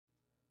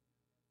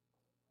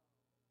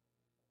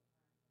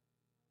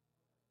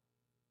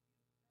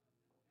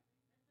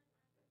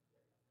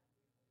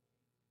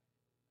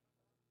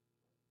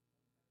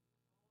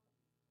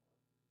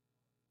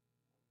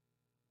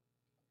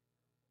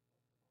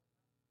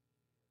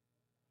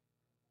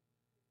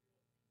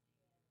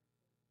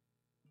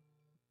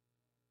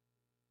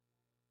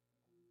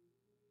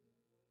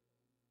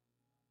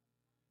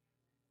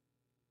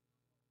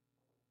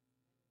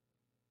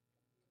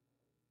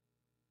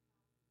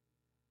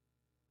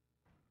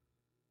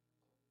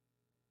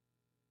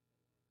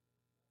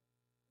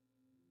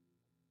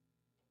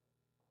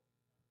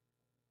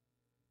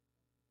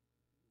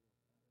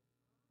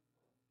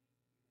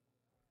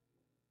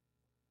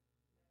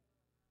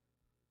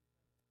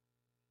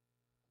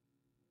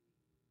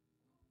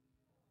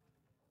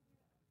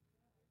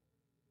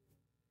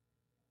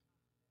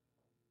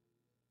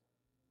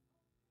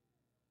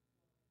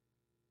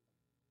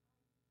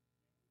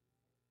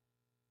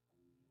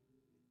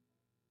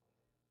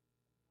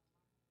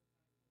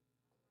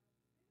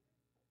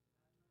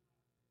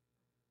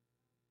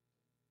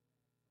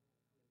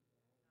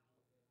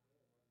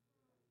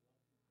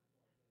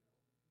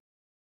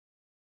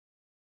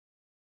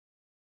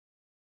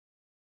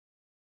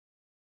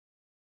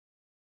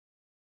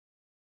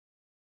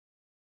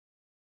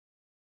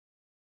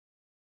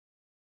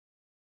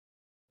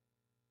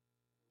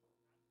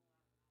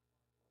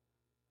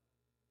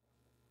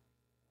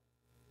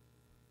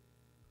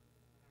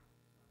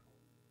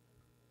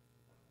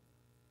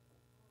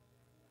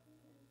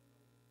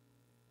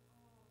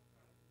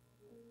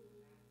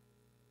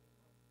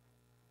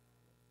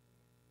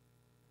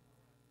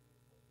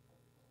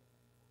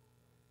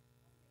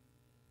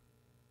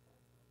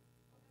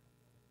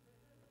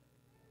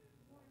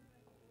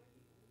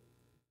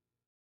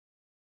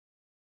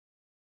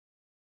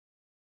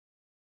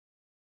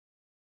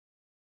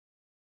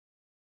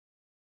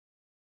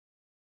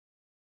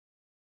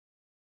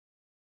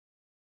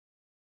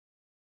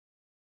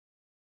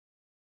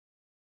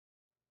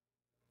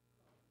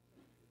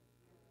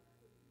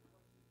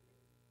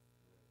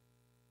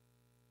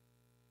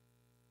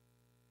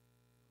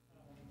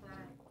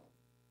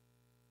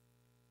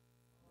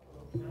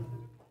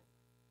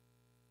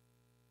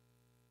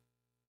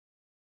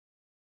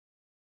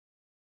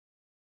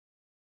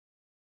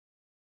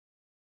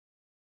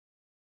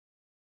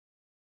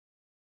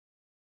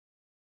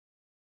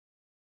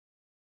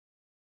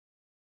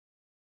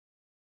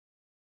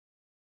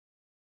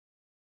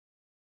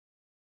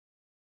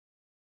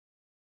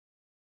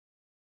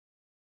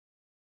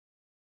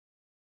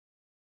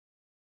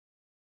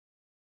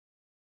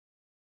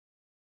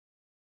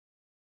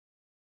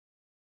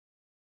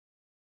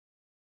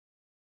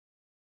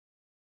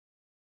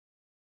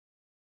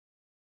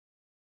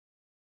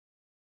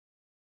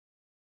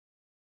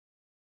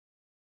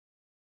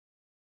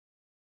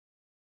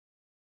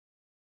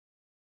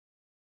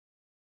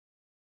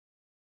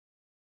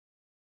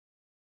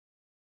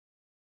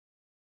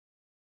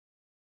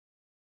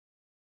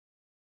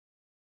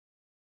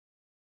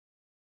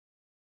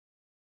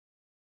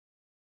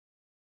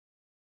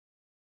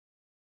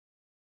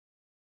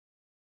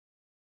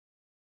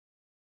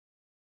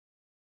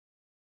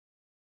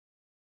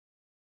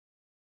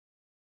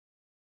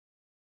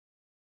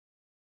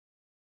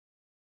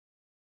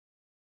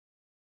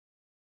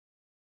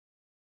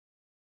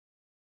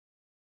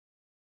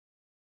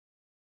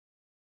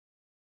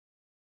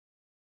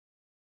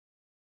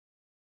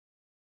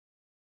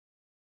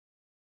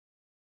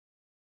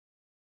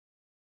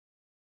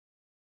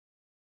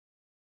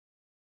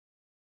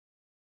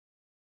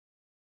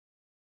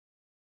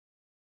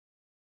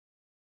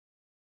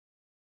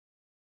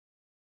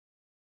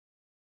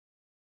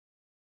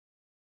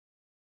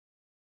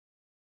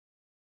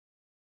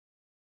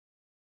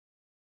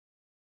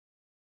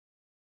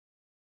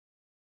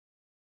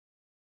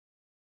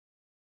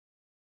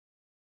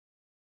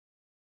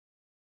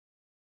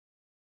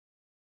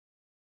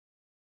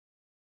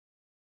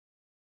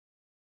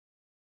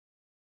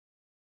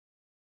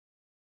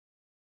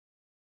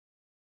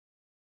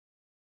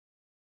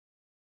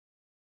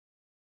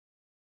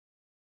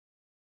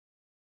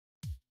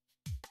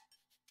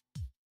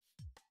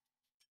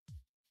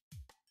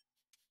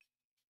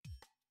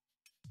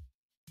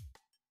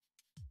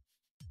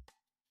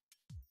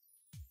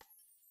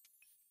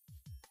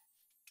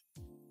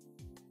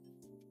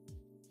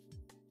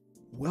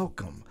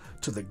Welcome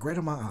to the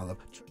Greater Mount Olive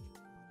Church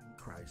in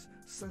Christ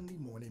Sunday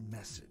morning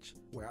message,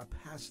 where our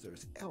pastor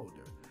is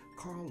Elder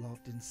Carl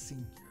Lofton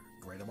Sr.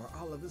 Greater Mount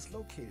Olive is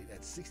located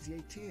at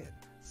 6810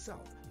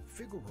 South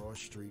Figueroa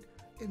Street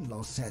in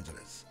Los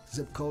Angeles,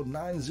 zip code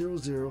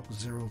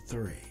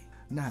 90003.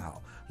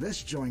 Now,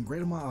 let's join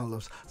Greater Mount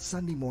Olive's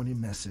Sunday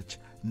morning message,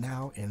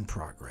 now in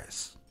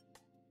progress.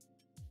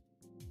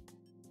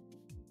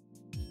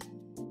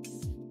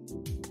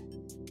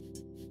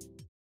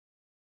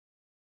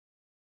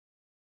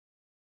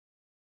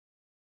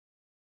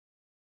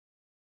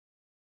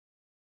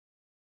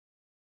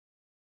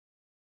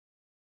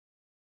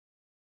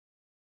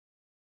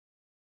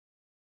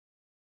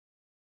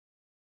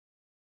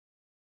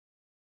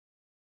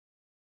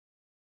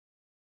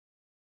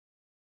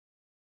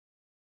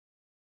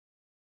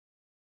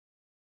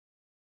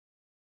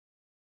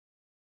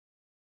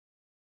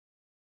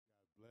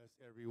 Bless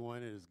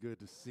everyone. It is good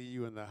to see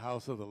you in the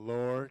house of the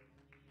Lord.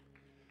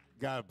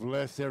 God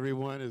bless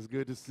everyone. It's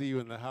good to see you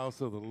in the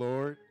house of the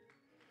Lord.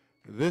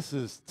 This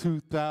is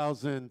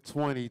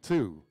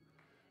 2022,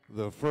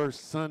 the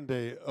first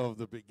Sunday of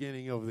the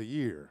beginning of the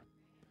year,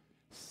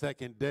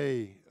 second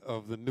day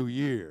of the new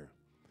year.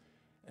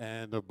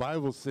 And the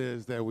Bible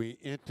says that we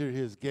enter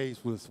his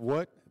gates with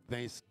what?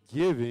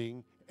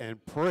 Thanksgiving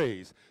and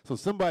praise. So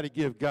somebody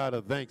give God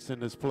a thanks in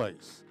this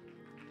place.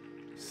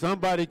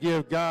 Somebody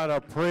give God a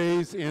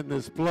praise in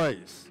this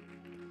place.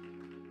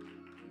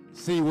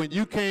 See, when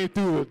you came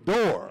through the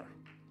door,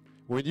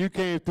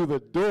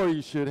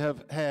 you should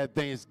have had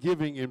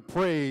thanksgiving and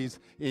praise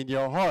in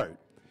your heart.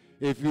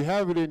 If you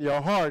have it in your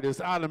heart,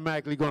 it's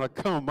automatically going to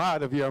come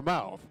out of your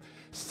mouth.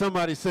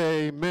 Somebody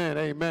say amen,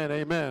 amen,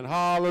 amen.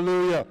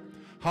 Hallelujah,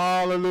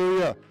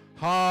 hallelujah,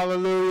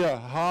 hallelujah,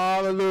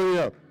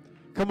 hallelujah.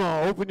 Come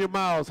on, open your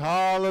mouths.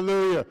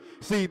 Hallelujah.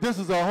 See, this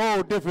is a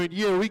whole different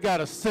year. We got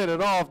to set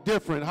it off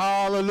different.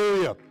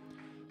 Hallelujah.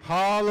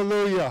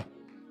 Hallelujah.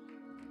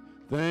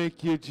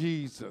 Thank you,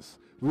 Jesus.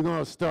 We're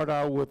going to start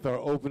out with our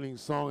opening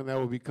song, and that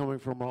will be coming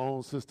from our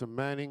own Sister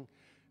Manning.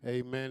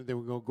 Amen. Then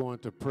we're going to go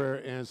into prayer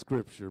and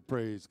scripture.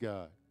 Praise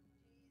God.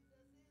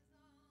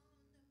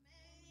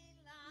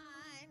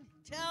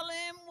 Tell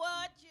him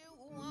what you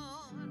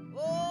want.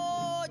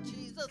 Oh,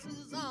 Jesus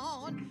is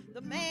on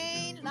the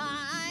main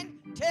line.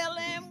 Tell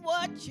him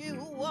what you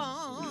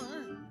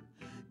want.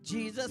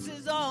 Jesus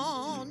is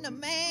on the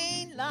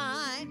main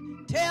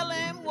line. Tell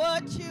him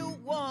what you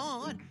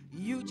want.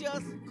 You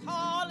just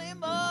call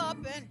him up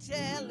and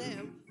tell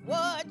him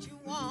what you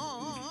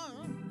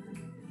want.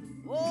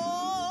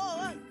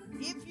 Oh,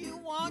 if you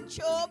want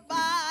your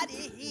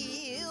body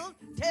healed,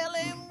 tell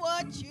him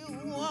what you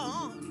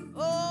want.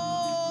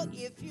 Oh,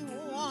 if you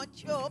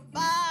want your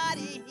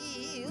body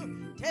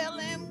healed, tell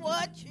him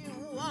what you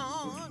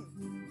want.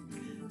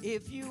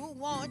 If you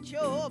want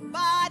your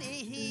body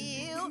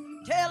healed,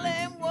 tell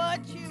him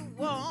what you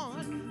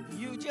want.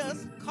 You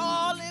just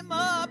call him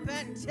up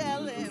and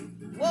tell him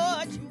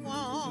what you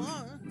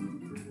want.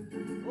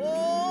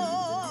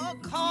 Oh,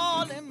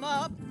 call him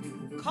up,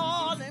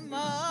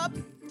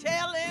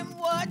 tell him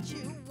what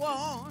you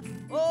want.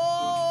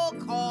 Oh,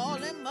 call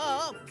him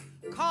up,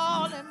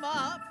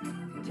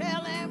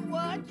 tell him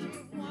what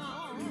you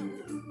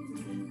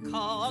want.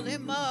 Call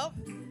him up,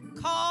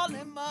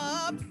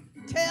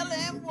 tell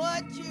him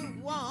what you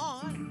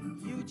want.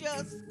 You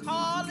just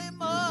call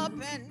him up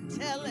and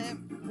tell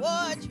him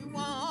what you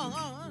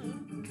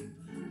want.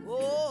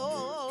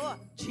 Oh,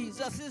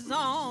 Jesus is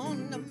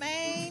on the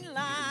main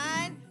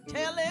line.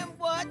 Tell him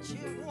what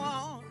you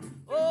want.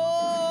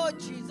 Oh,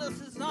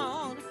 Jesus is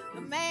on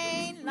the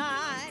main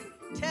line.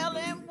 Tell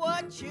him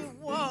what you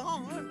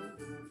want.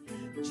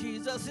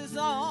 Jesus is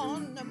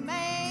on the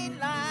main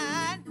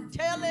line.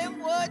 Tell him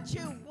what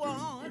you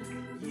want.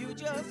 You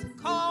just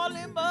call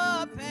him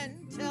up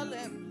and tell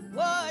him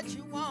what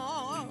you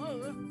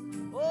want.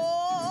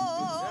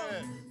 Oh,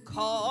 yeah.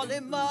 Call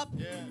him up.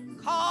 Yeah.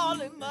 Call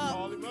him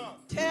up.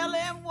 Tell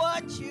him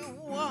what you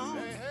want.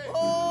 Hey, hey.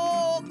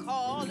 Oh,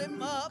 call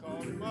him up.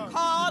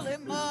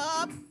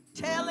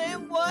 Tell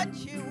him what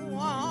you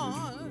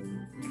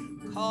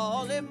want.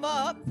 Call him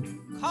up.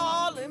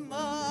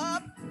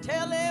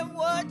 Tell him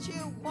what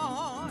you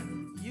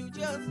want. You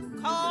just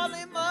call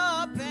him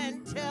up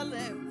and tell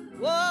him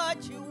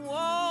what you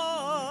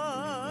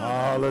want.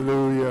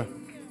 Hallelujah.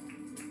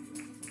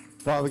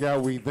 Father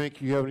God, we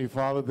thank you, Heavenly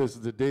Father. This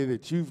is the day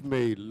that you've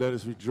made. Let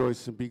us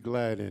rejoice and be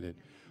glad in it.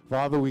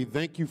 Father, we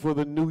thank you for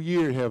the new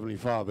year, Heavenly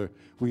Father.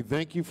 We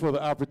thank you for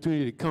the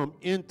opportunity to come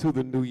into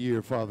the new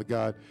year, Father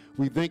God.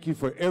 We thank you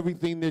for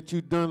everything that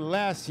you've done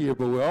last year,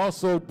 but we're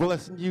also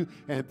blessing you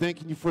and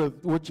thanking you for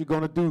what you're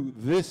going to do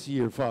this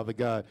year, Father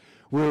God.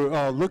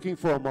 We're looking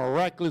for a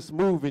miraculous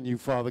move in you,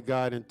 Father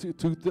God, in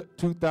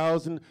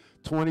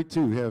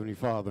 2022, Heavenly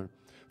Father.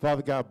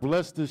 Father God,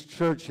 bless this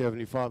church,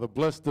 Heavenly Father.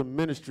 Bless the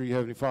ministry,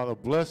 Heavenly Father.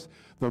 Bless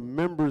the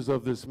members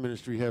of this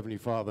ministry, Heavenly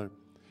Father.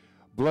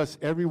 Bless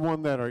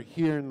everyone that are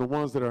here and the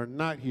ones that are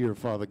not here,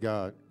 Father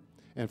God.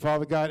 And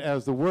Father God,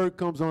 as the word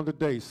comes on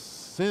today,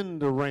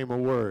 send the rhema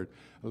word.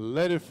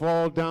 Let it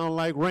fall down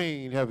like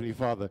rain, Heavenly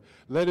Father.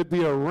 Let it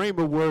be a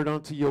rhema word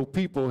unto your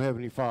people,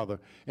 Heavenly Father.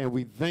 And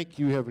we thank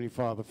you, Heavenly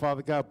Father.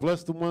 Father God,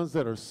 bless the ones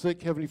that are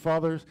sick, Heavenly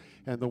Fathers,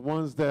 and the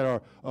ones that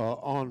are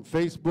on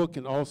Facebook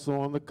and also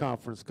on the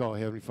conference call,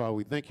 Heavenly Father.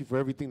 We thank you for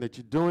everything that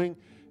you're doing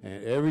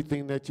and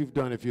everything that you've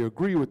done. If you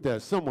agree with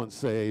that, someone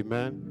say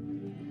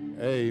amen.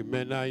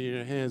 Amen. Now you're in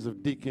the hands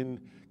of Deacon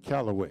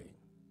Calloway.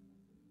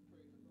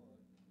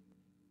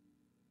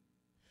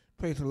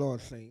 Praise the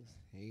Lord, saints.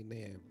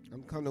 Amen.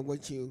 I'm coming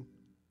with you.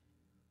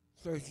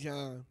 1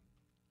 John,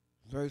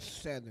 verse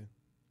 7.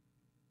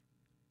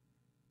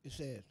 It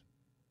says,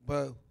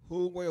 but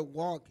who will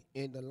walk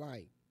in the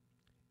light,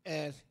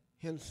 as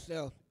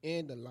himself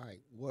in the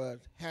light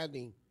was,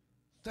 having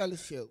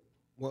fellowship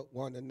with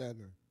one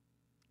another.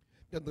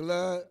 The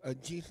blood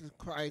of Jesus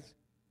Christ,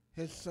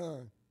 his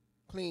Son,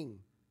 clean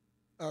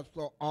us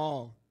for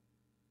all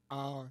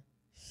our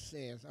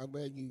sins. I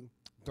read you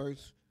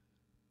verse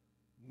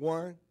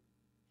 1,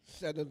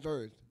 7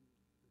 verse.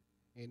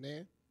 Amen.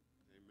 Amen.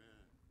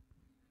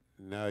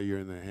 Now you're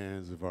in the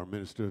hands of our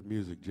minister of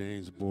music,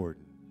 James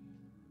Borden.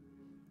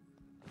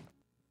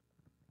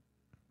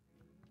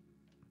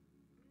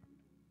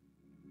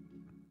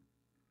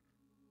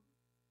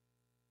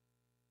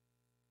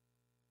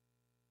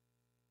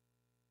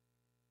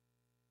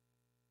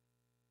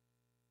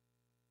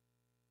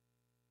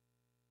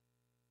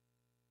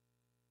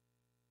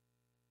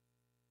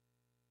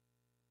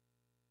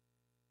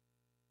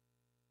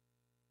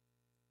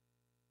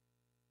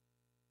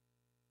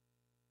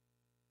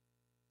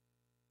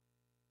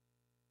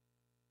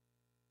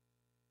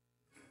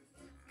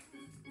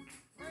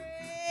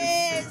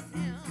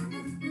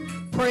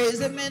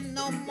 Praise him in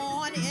the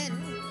morning,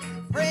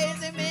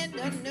 praise him in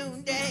the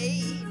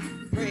noonday,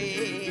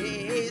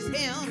 praise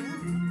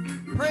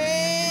him,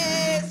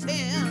 praise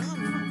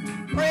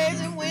him, praise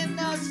him when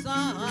the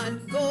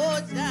sun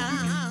goes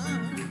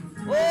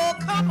down. Oh,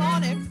 come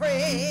on and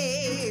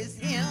praise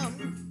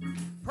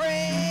him,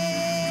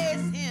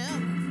 praise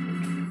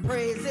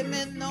him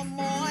in the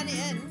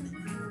morning,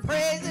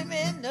 praise him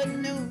in the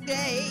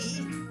noonday,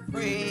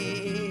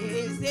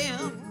 praise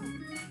him,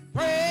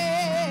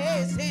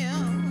 praise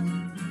him.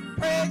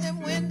 Praise him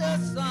when the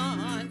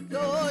sun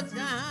goes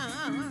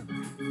down.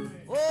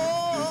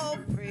 Oh,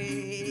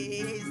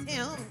 praise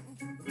him.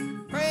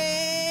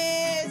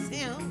 Praise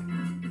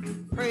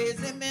him. Praise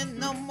him in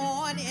the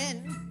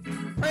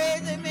morning.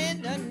 Praise him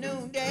in the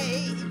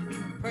noonday.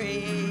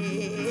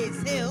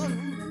 Praise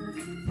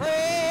him.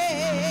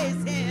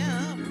 Praise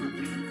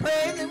him.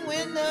 Praise him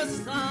when the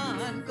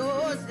sun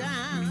goes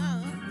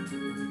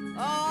down.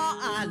 Oh,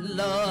 I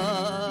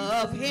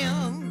love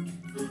him.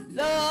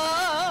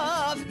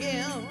 Love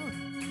him.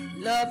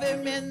 Love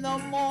him in the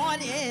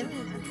morning,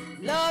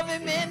 love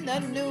him in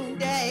the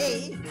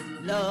noonday,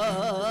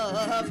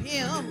 love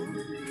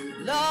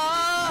him,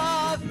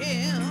 love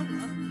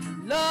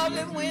him, love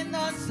him when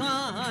the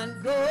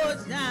sun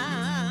goes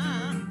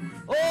down.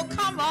 Oh,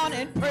 come on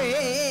and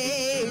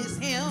praise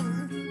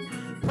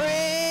him,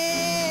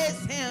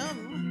 praise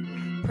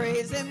him,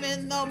 praise him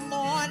in the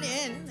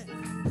morning,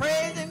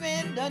 praise him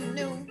in the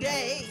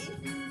noonday,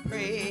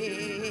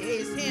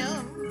 praise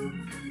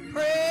him,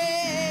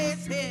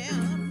 praise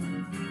him.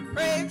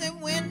 Praise him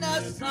when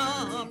the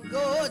sun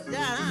goes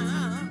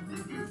down.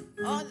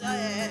 Oh,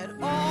 let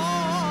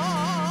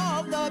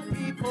all the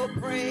people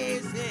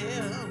praise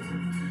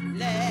him.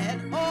 Let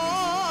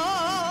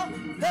all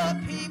the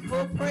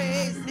people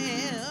praise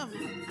him.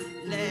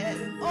 Let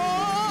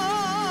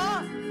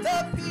all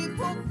the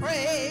people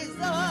praise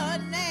the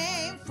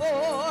name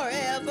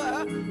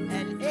forever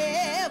and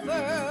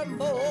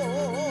evermore.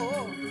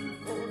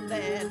 Oh,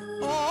 let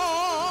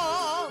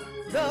all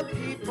the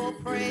people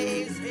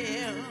praise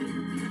him.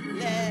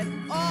 Let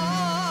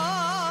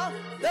all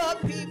the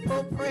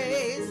people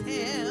praise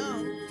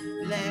him.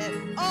 Let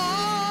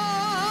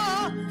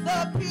all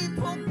the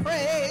people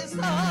praise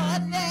her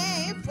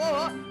name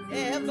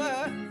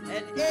forever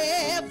and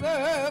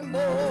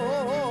evermore.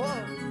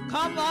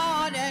 Come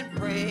on and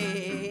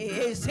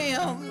praise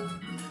him.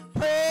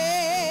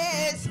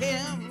 Praise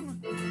him.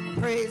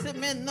 Praise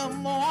him in the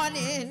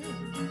morning.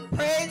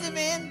 Praise him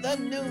in the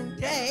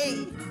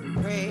noonday.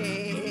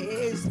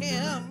 Praise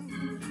him.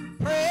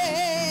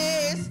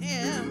 Praise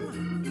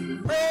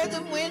him, praise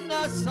him when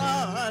the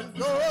sun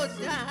goes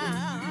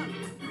down.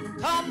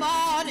 Come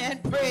on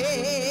and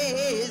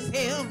praise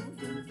him,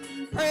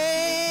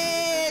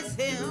 praise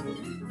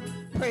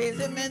him, praise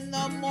him in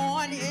the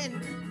morning,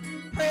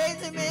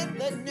 praise him in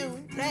the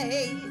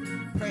noonday,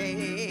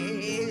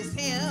 praise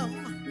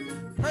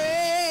him,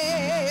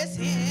 praise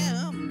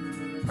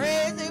him,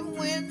 praise him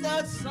when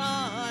the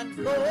sun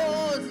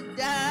goes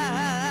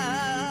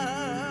down.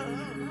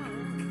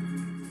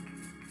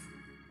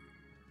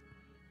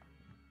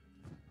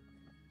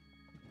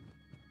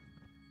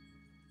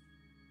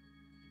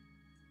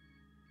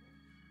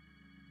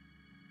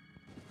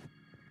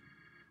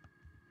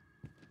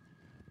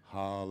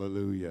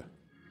 Hallelujah.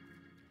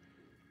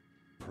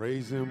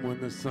 Praise him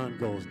when the sun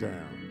goes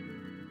down.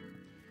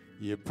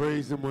 You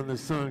praise him when the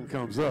sun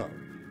comes up.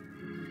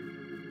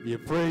 You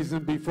praise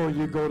him before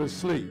you go to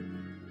sleep.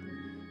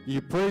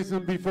 You praise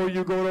him before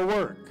you go to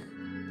work.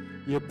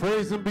 You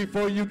praise him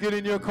before you get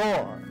in your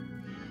car.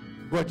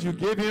 But you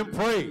give him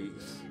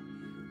praise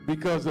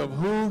because of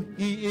who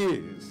he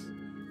is.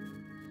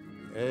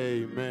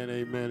 Amen,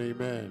 amen,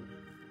 amen.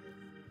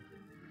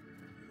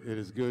 It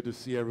is good to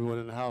see everyone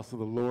in the house of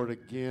the Lord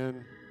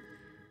again,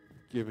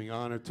 giving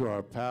honor to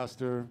our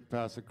pastor,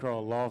 Pastor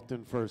Carl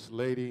Lofton, First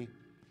Lady,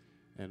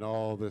 and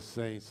all the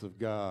saints of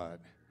God.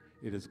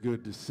 It is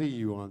good to see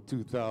you on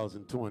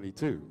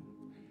 2022.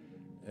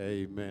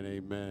 Amen,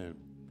 amen.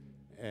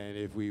 And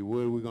if we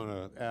would, we're going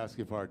to ask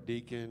if our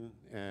deacon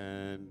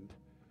and,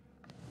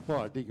 well,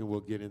 our deacon will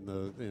get in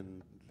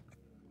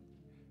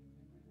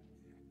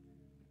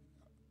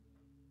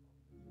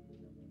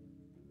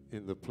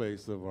the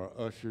place of our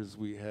ushers.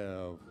 We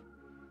have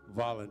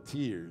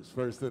volunteers.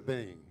 First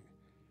thing,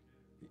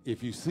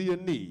 if you see a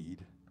need,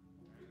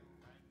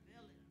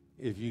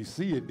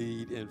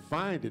 and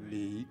find a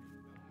need,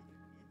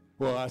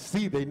 well, I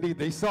see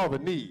they saw the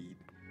need,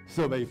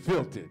 so they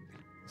filled it.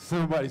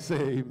 Somebody say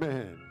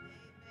amen.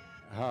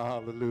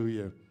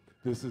 Hallelujah.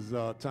 This is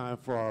time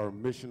for our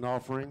mission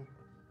offering.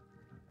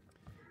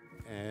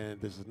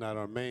 And this is not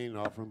our main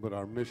offering, but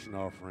our mission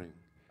offering.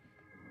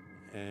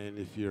 And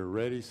if you're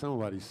ready,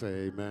 somebody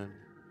say amen.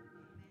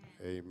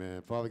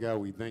 Amen. Father God,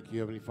 we thank you,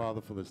 Heavenly Father,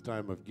 for this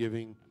time of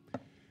giving.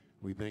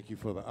 We thank you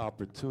for the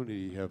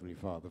opportunity, Heavenly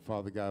Father.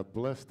 Father God,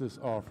 bless this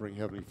offering,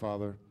 Heavenly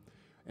Father,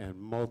 and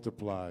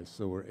multiply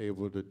so we're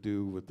able to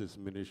do what this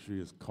ministry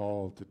is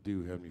called to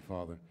do, Heavenly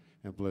Father.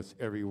 And bless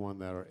everyone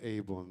that are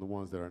able and the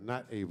ones that are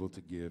not able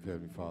to give,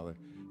 Heavenly Father,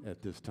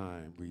 at this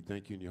time. We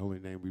thank you in your holy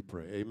name we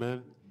pray.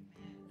 Amen.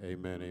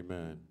 Amen,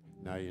 amen.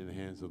 Now you're in the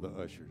hands of the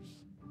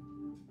ushers.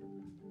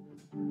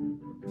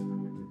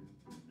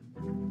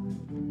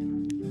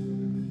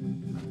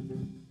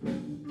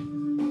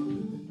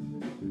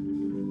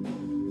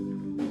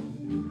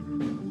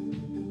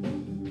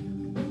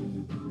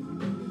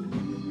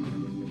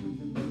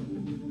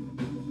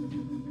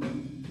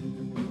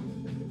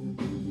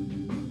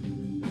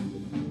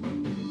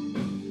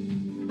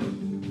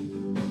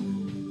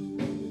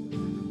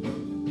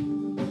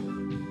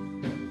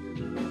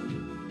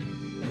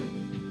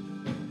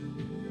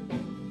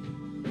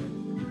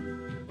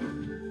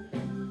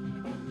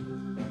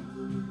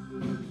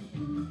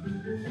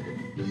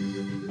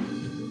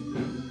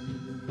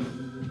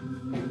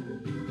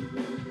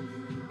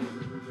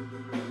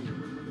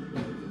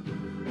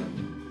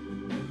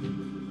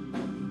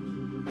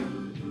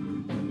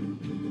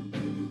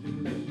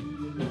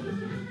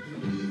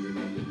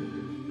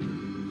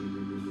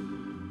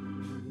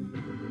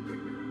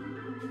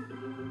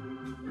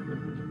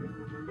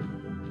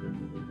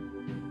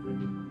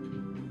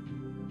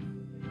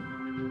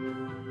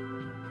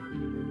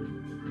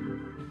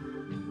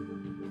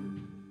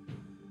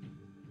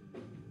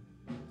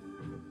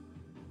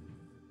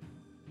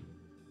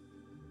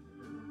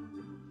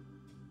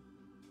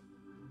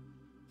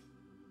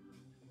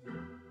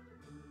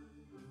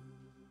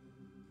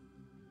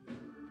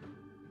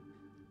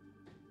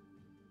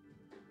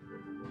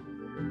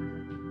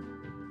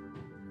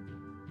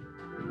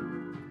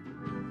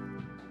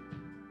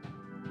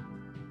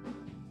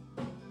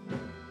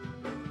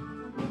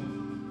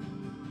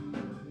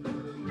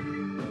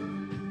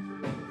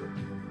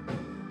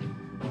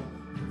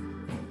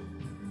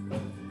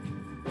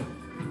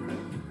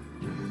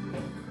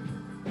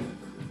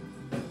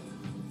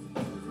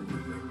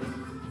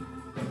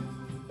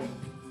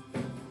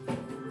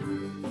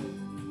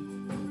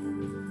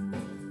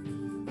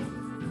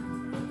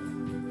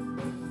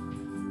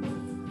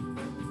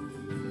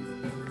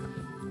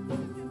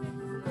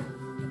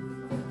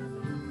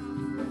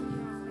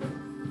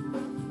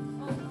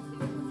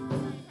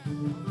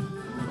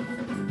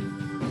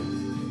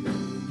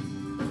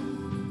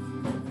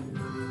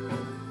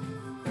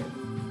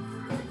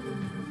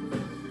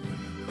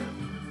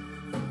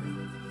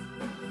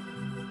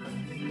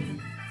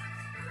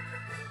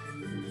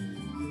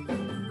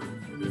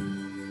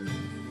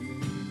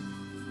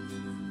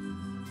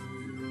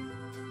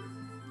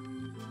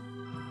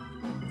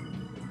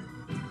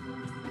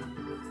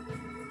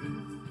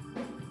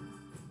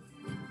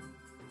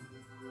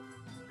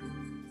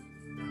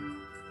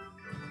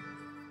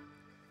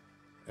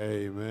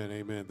 Amen,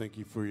 amen. Thank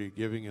you for your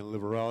giving and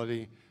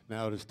liberality.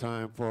 Now it is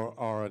time for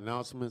our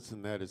announcements,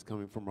 and that is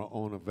coming from our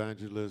own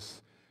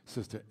evangelist,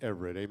 Sister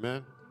Everett.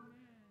 Amen.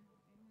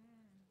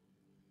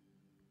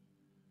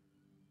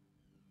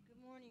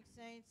 Good morning,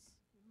 saints.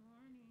 Good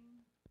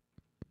morning.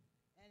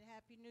 And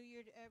Happy New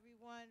Year to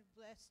everyone.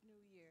 Blessed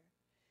New Year.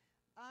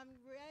 I'm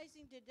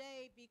rising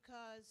today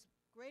because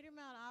Greater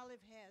Mount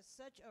Olive has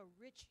such a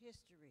rich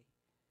history.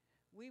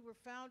 We were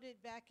founded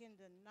back in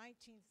the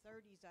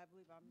 1930s, I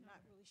believe. I'm not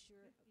really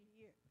sure of the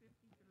year.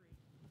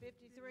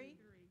 53?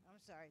 I'm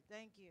sorry.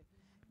 Thank you.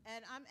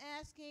 And I'm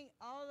asking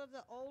all of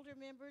the older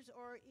members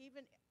or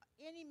even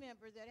any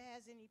member that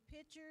has any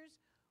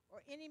pictures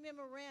or any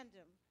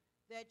memorandum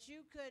that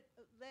you could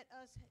let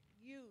us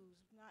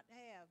use, not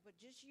have, but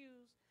just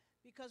use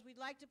because we'd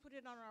like to put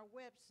it on our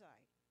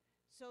website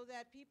so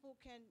that people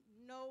can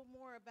know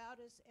more about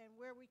us and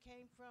where we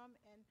came from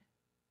and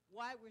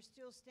why we're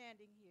still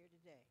standing here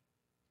today.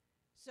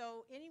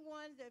 So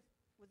anyone that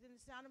within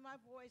the sound of my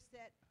voice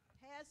that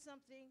has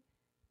something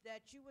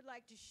that you would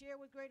like to share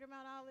with Greater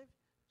Mount Olive,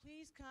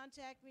 please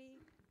contact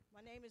me.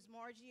 My name is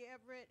Margie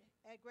Everett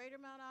at Greater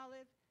Mount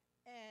Olive,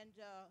 and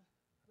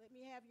let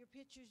me have your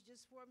pictures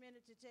just for a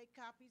minute to take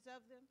copies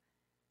of them.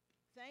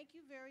 Thank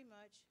you very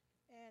much,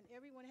 and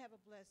everyone have a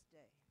blessed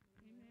day.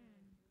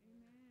 Amen.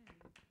 Amen.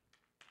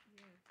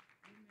 Yes.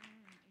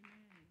 Amen.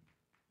 Amen.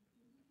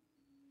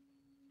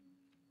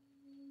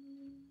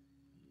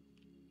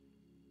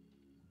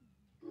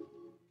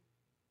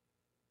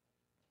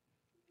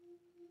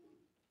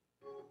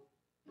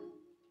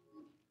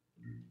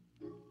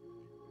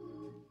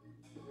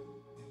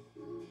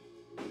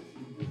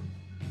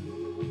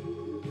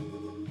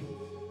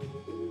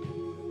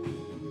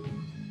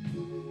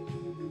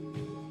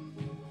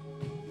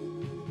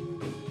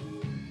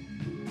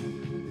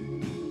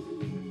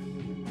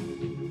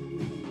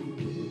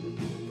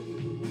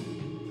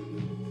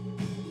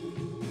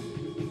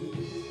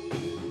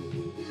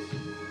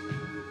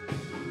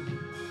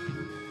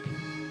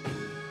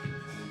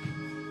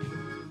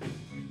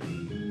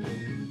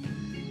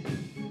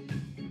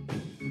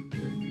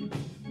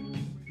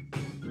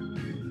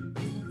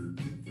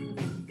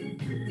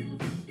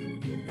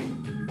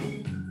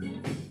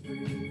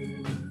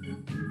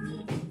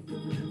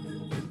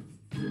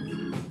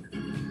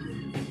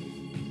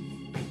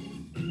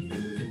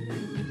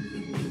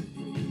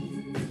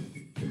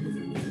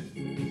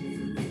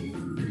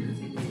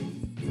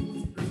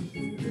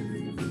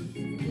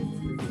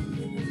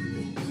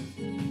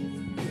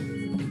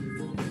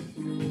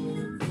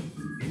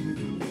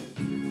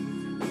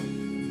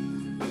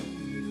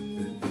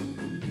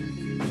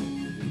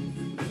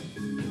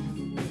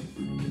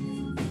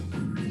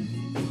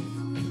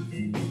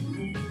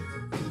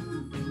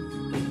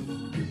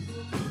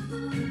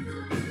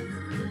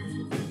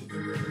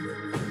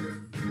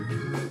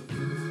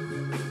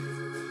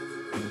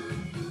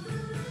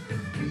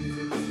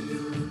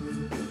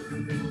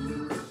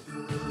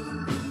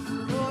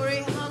 Glory,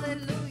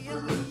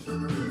 hallelujah.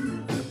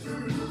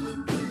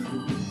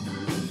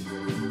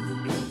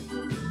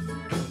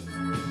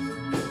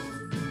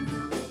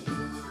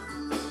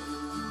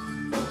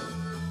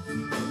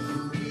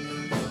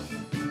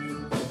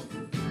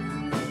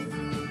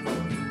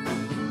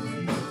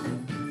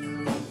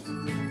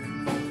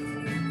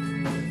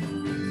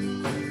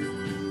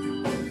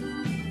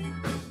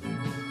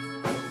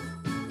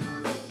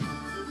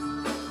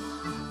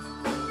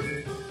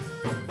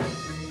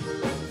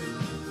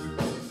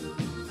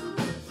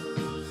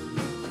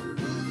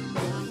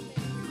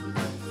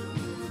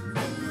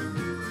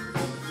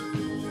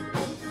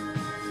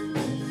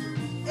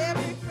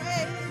 Every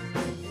praise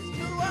is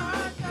to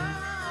our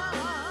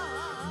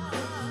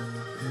God.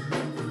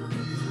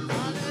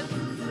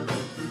 Hallelujah.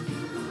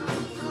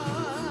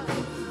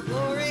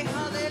 Glory,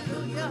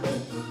 hallelujah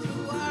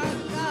to our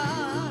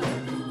God.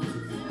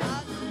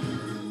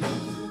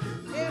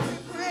 Every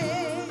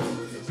praise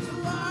is to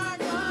our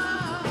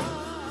God.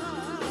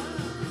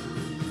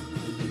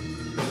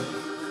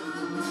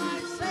 My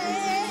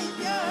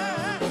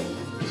Savior,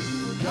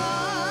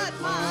 God,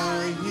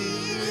 my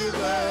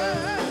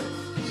healer.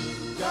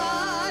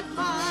 God,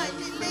 my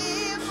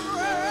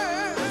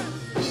deliverer.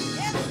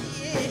 Yes,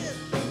 he is.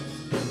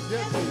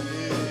 Yes, he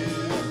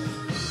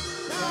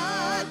is.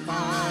 God,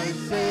 my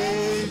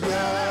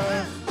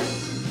Savior.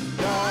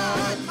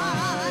 God,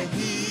 my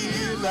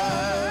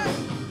healer.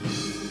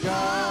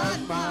 God,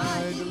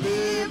 my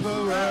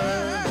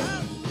deliverer.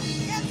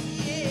 Yes,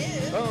 he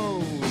is.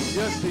 Oh,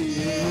 yes, he is.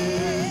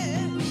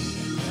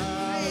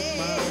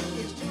 Praise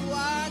is to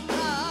our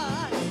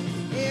God.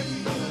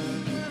 Every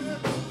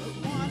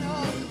one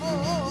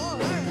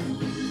accord.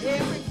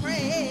 Every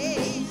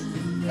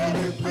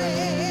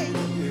praise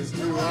is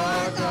to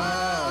our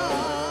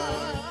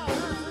God.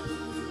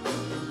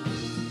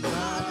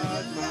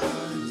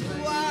 Hallelujah to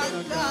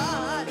our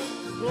God.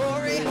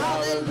 Glory,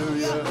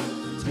 hallelujah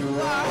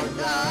to our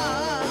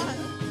God.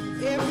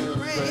 Every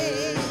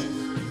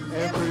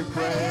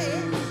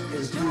praise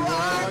is to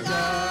our God.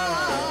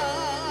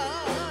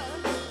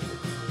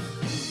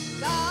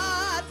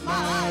 God,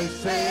 my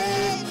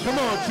Savior. Come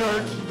on,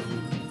 church.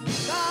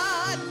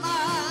 God,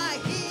 my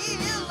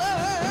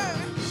healer.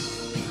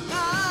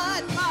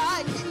 God,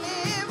 my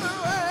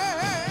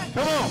deliverer.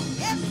 Come on.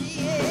 Yes,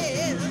 he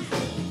is.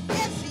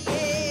 Yes, he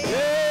is.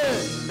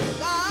 Yes.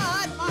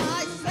 God,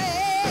 my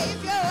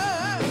Savior.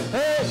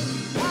 Hey.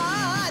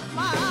 God,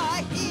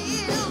 my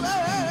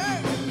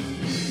healer.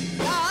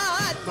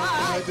 God,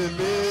 my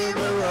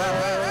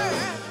deliverer.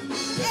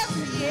 Yes,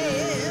 he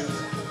is.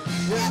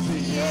 Yes,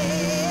 he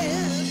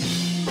is.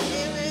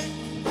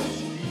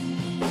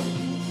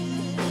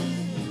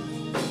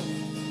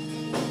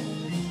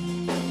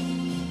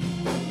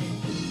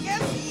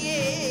 Yes, he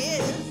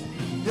is.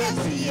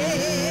 Yes, he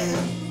is.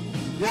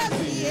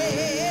 Yes, he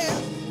is.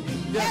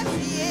 Yes,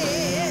 he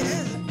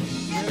is.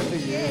 Yes,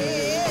 he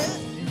is.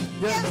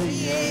 Yes,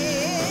 he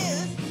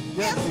is.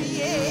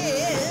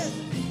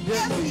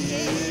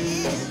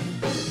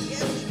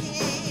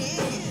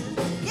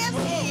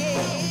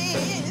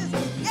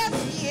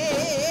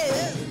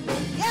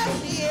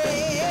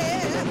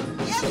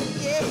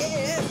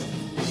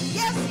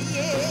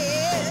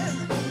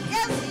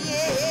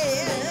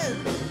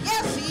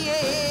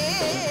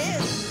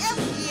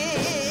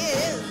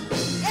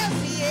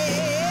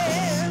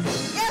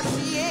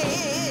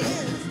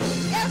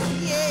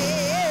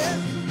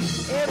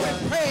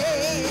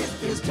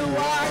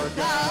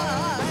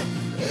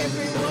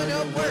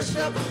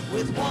 up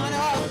with one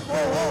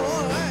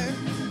accord.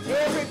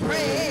 Every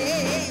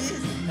praise,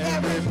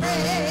 every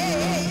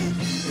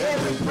praise,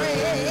 every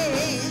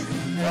praise,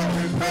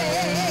 every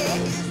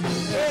praise,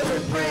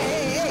 every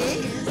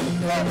praise,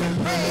 every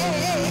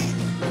praise,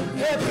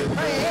 every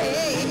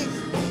praise,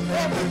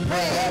 every praise, every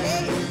praise,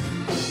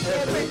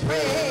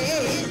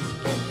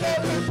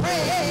 every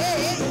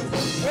praise,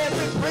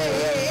 every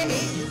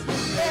praise,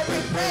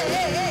 every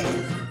praise,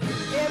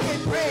 every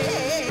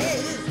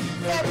praise,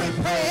 every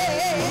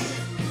praise,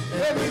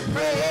 every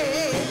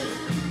praise,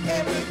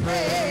 every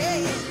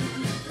praise,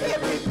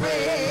 every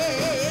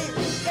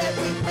praise,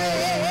 every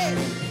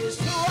praise is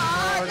to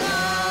our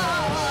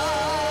God.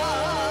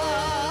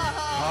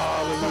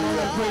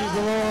 Hallelujah. Praise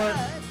the Lord.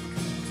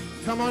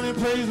 Come on and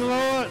praise the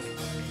Lord.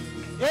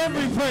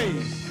 Every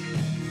praise,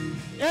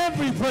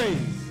 every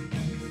praise,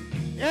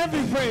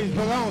 every praise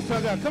belongs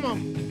to God. Come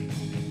on.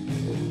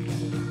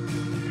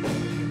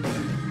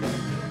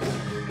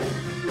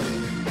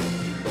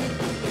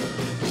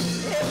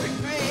 Every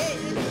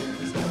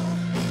praise,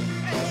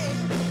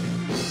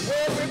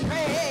 every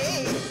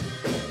praise,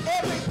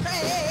 every praise, every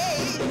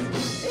praise,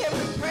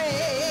 every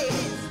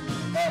praise,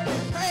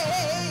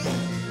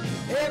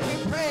 every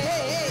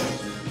praise,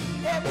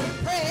 every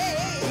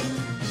praise,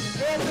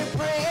 every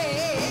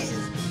praise,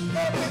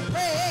 every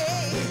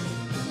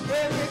praise,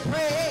 every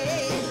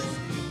praise,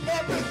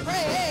 every praise, every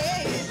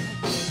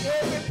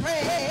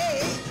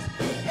praise,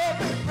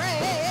 every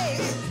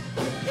praise,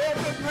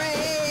 every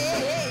praise,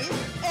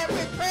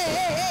 every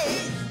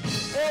praise,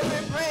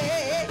 every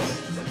praise,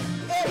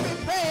 every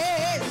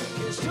praise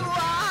is to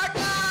our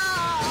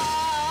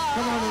God.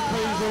 Come on and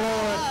praise the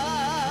Lord.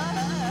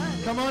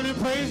 Come on and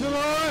praise the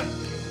Lord.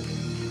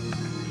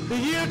 The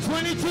year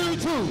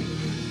 2022.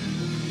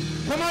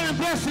 Come on and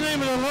bless the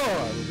name of the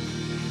Lord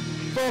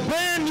for a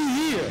brand new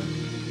year.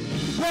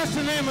 Bless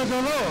the name of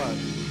the Lord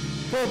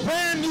for a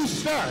brand new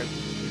start.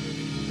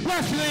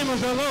 Bless the name of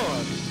the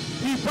Lord.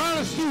 He brought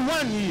us through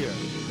 1 year.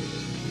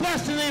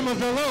 Bless the name of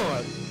the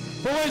Lord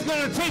for what he's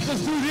going to take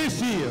us through this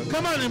year.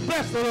 Come on and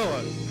bless the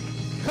Lord.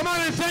 Come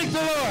on and thank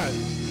the Lord.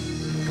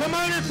 Come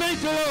on and thank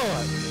the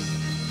Lord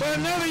for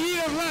another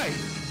year of life.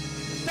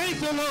 Thank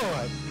the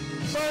Lord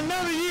for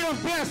another year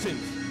of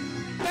blessings.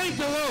 Thank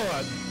the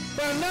Lord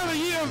for another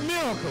year of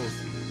miracles.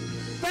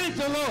 Thank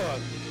the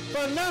Lord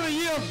for another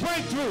year of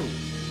breakthrough.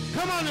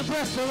 Come on and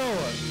bless the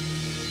Lord.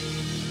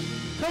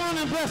 Come on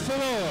and bless the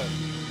Lord.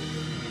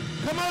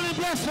 Come on and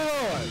bless the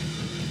Lord.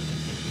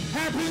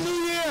 Happy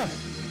New Year.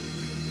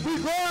 We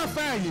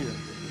glorify you.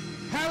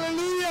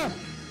 Hallelujah.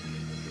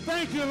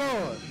 Thank you,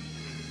 Lord.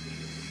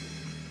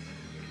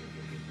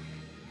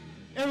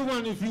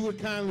 Everyone, if you would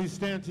kindly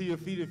stand to your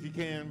feet if you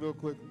can, real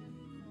quick.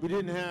 We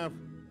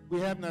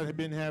have not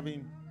been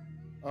having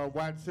a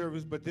wide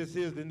service, but this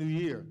is the new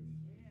year.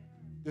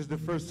 This is the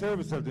first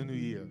service of the new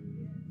year.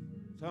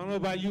 So I don't know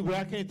about you, but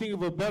I can't think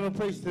of a better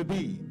place to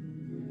be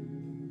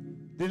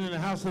than in the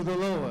house of the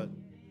Lord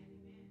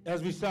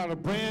as we start a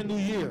brand new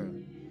year.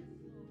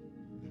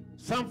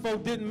 Some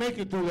folk didn't make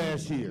it through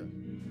last year,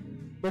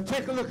 but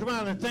take a look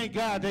around and thank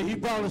God that he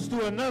brought us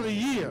through another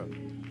year.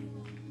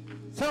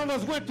 Some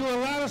of us went through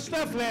a lot of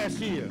stuff last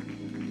year,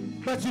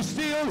 but you're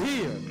still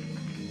here.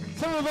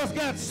 Some of us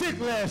got sick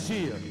last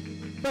year,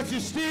 but you're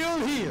still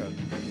here.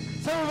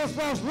 Some of us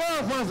lost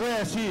loved ones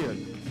last year,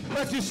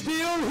 but you're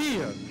still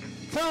here.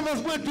 Some of us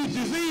went through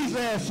disease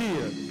last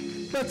year,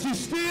 but you're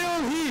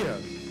still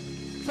here.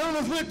 Some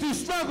of us went through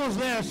struggles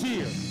last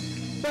year,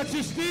 but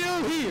you're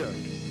still here.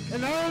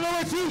 And I don't know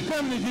what you've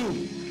come to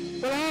do,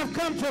 but I've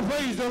come to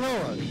praise the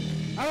Lord.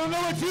 I don't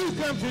know what you've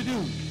come to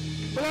do,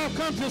 but I've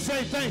come to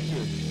say thank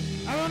you.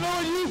 I don't know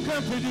what you've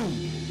come to do,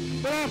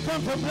 but I've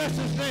come to bless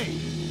his name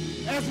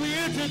as we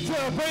enter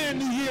into a brand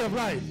new year of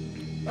life,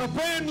 a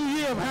brand new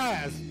year of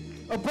highs,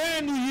 a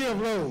brand new year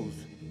of lows,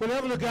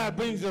 whatever the God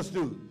brings us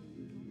through.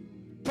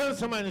 Tell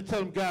somebody and tell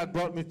them God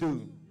brought me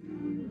through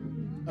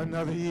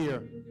another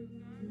year.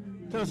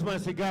 Tell somebody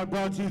and say God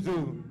brought you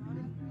through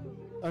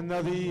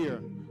another year.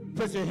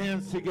 Put your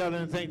hands together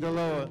and thank the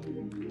Lord.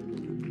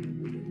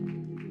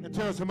 And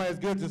tell somebody it's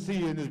good to see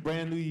you in this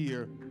brand new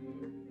year.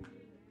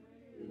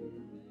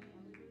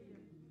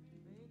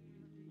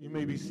 You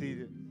may be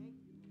seated.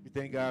 We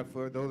thank God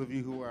for those of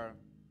you who have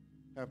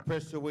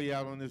pressed your way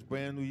out on this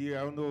brand new year.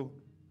 I don't know,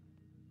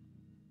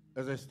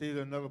 as I stated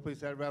in another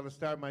place, I'd rather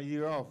start my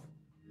year off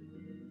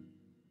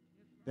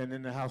than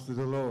in the house of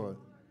the Lord.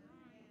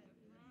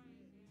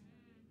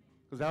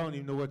 Because I don't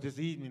even know what this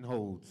evening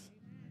holds.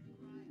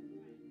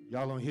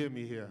 Y'all don't hear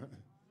me here.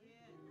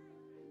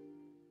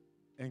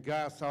 And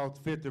God saw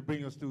fit to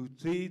bring us through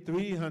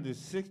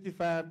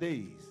 365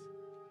 days.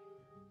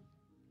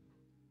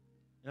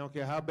 I don't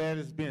care how bad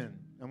it's been.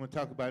 I'm going to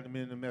talk about it in a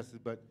minute in the message,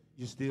 but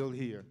you're still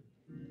here.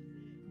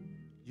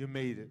 You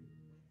made it.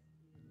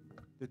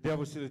 The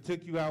devil should have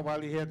took you out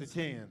while he had the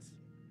chance.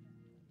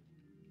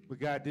 But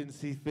God didn't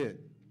see fit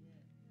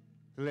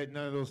to let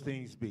none of those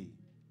things be.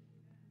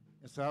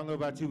 And so I don't know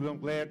about you, but I'm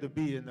glad to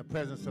be in the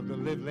presence of the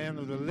land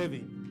of the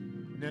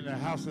living and in the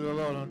house of the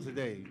Lord on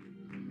today.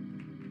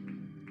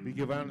 We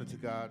give honor to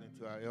God and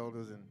to our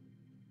elders and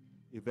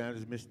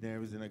evangelist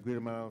missionaries and the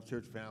Greater Mile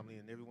Church family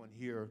and everyone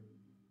here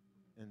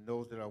and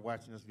those that are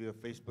watching us via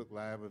Facebook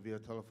Live or via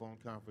telephone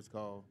conference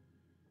call.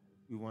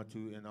 We want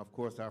to, and of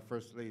course our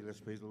First Lady,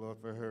 let's praise the Lord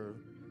for her.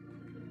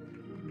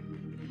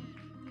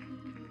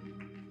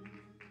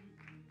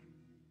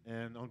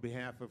 And on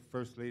behalf of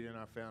First Lady and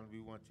our family,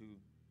 we want to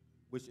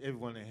wish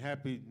everyone a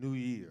happy new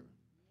year.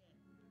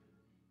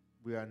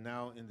 We are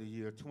now in the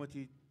year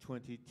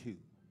 2022.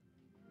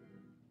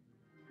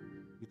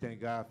 We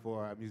thank God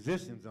for our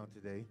musicians on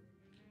today.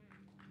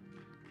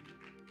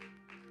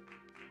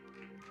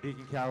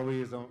 Deacon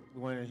Calloway is on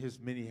wearing his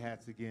many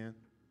hats again.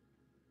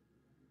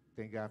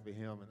 Thank God for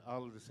him and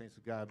all of the saints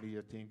of God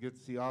media team. Good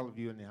to see all of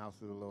you in the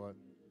house of the Lord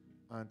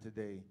on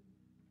today.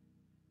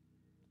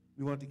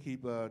 We want to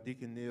keep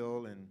Deacon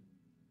Neal and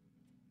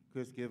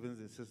Chris Givens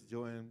and Sister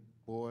Joanne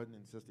Boyd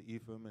and Sister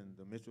Ephraim and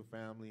the Mitchell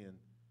family and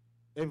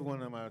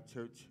everyone on our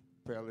church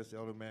prayer list,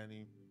 Elder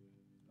Manning,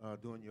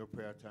 during your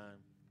prayer time.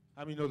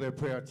 How many know that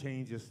prayer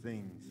changes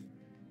things?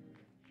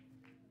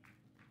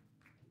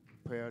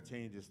 Prayer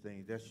changes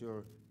things. That's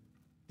your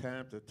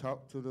time to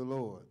talk to the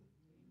Lord.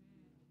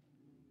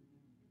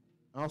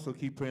 I also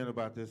keep praying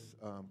about this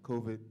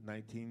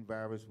COVID-19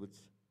 virus, which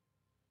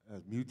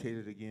has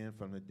mutated again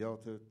from the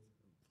Delta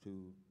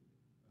to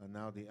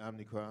now the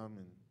Omicron,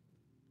 and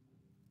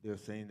they're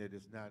saying that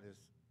it's not as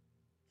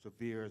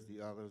severe as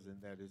the others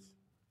and that it's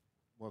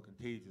more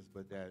contagious,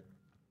 but that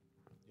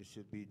it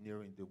should be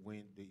nearing the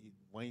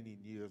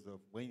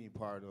waning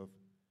part of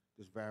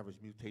this virus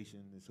mutation.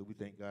 And so we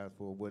thank God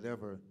for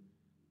whatever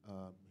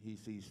he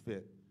sees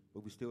fit.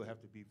 But we still have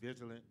to be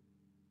vigilant,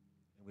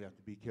 and we have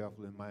to be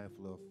careful and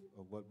mindful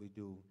of what we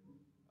do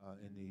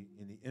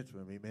in the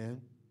interim. Amen?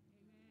 Amen.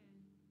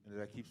 And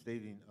as I keep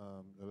stating,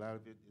 a lot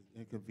of it is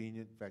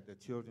inconvenient. In fact, the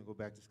children go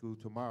back to school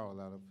tomorrow, a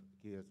lot of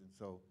kids. And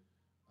so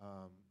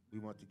we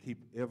want to keep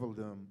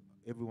everyone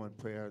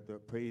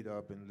prayed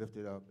up and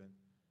lifted up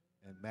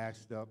and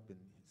masked up and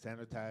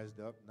sanitized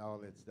up and all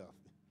that stuff.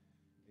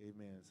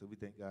 Amen. So we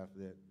thank God for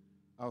that.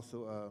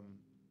 Also,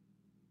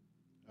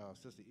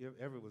 Sister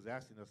Everett was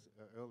asking us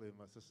earlier,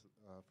 my sister,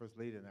 First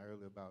Lady and I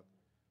earlier, about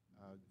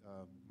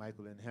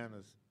Michael and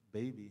Hannah's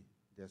baby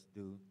that's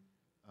due.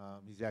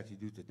 He's actually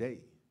due today.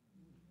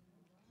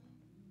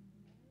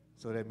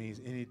 So that means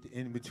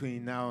in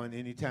between now and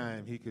any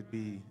time he could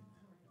be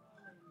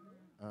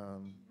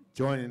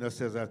joining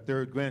us as our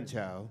third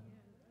grandchild.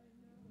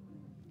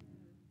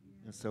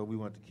 And so we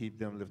want to keep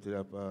them lifted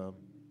up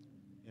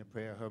in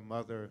prayer. Her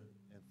mother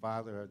and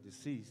father are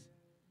deceased,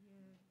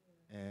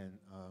 and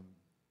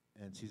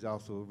she's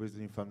also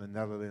originally from the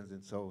Netherlands,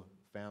 and so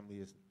family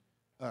is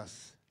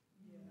us.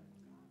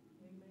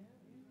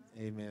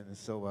 Yeah. Amen. And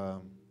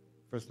so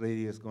First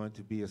Lady is going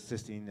to be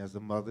assisting as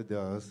a mother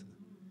does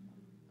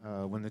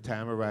when the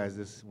time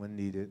arises, when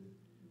needed,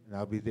 and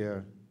I'll be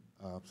there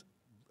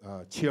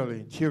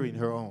cheering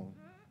her on.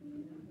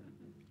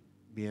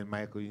 Me and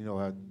Michael, you know,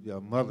 our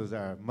mothers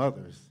are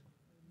mothers,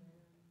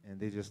 and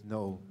they just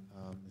know.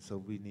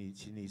 So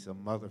she needs a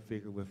mother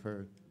figure with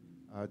her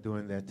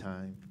during that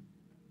time.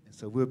 And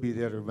so we'll be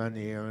there to run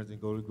the errands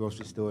and go to the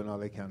grocery store and all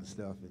that kind of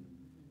stuff and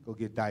go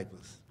get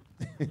diapers.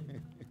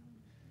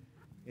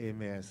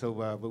 Amen. So,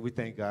 but we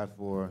thank God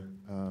for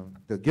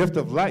the gift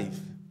of life.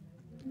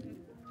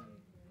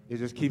 It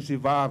just keeps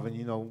evolving.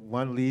 You know,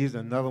 one leaves,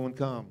 another one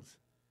comes.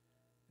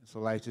 So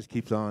life just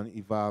keeps on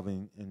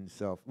evolving in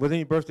itself. Was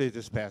any birthdays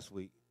this past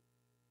week?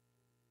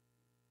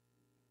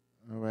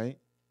 All right.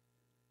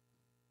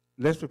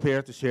 Let's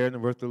prepare to share in the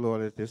word of the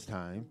Lord at this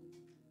time.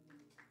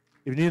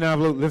 If you need an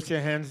envelope, lift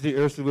your hands. The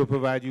ushers will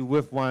provide you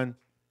with one.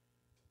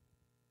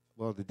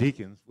 Well, the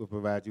deacons will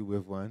provide you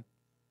with one.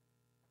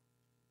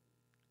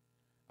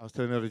 I was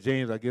telling Elder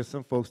James, I guess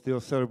some folks still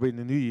celebrating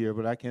the New Year,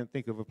 but I can't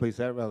think of a place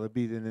I'd rather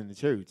be than in the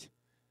church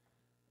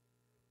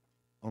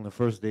on the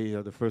first day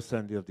of the first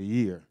Sunday of the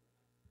year.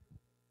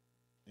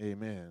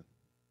 Amen.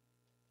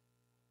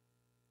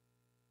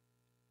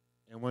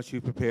 And once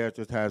you prepare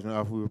your tithes and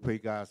offering, we will pray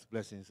God's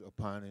blessings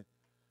upon it.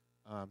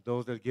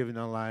 Those that are giving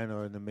online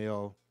or in the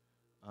mail,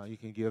 you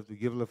can give to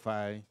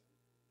Givelify,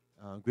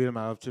 Greater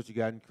Mile Church of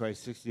God in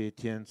Christ,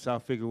 6810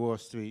 South Figueroa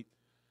Street,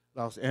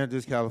 Los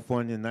Angeles,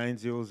 California,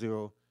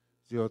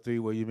 90003,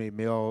 where you may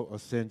mail or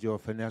send your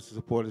financial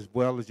support as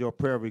well as your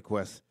prayer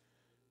requests.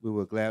 We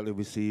will gladly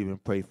receive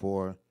and pray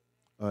for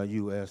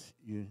you as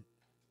you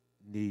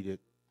need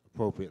it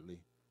appropriately.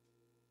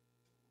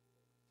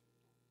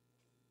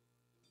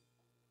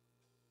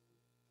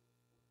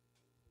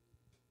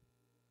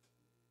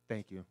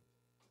 Thank you.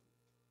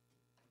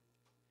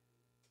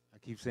 I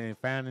keep saying,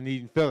 find the need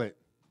and fill it.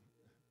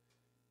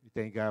 We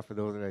thank God for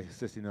those that are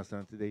assisting us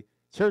on today.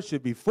 Church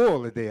should be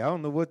full today. I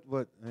don't know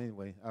what,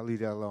 anyway, I'll leave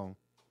that alone.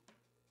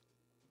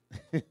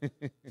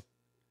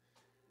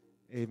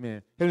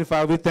 Amen. Heavenly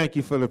Father, we thank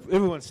you for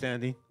everyone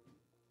standing.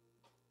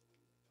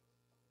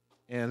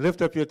 And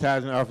lift up your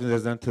tithes and offerings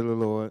as unto the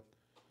Lord.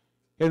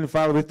 Heavenly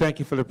Father, we thank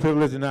you for the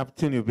privilege and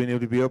opportunity of being able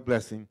to be a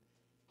blessing,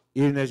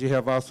 even as you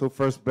have also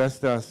first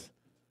blessed us.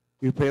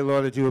 We pray,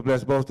 Lord, that you will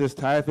bless both this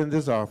tithe and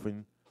this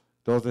offering,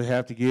 those that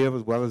have to give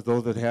as well as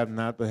those that have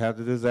not but have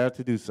the desire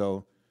to do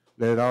so.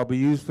 Let it all be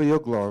used for your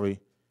glory.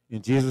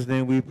 In Jesus'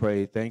 name we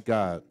pray. Thank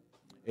God.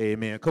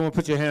 Amen. Come on,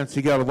 put your hands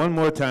together one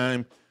more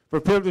time for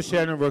privilege,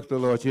 sharing, and work of the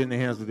Lord. You're in the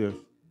hands of yours.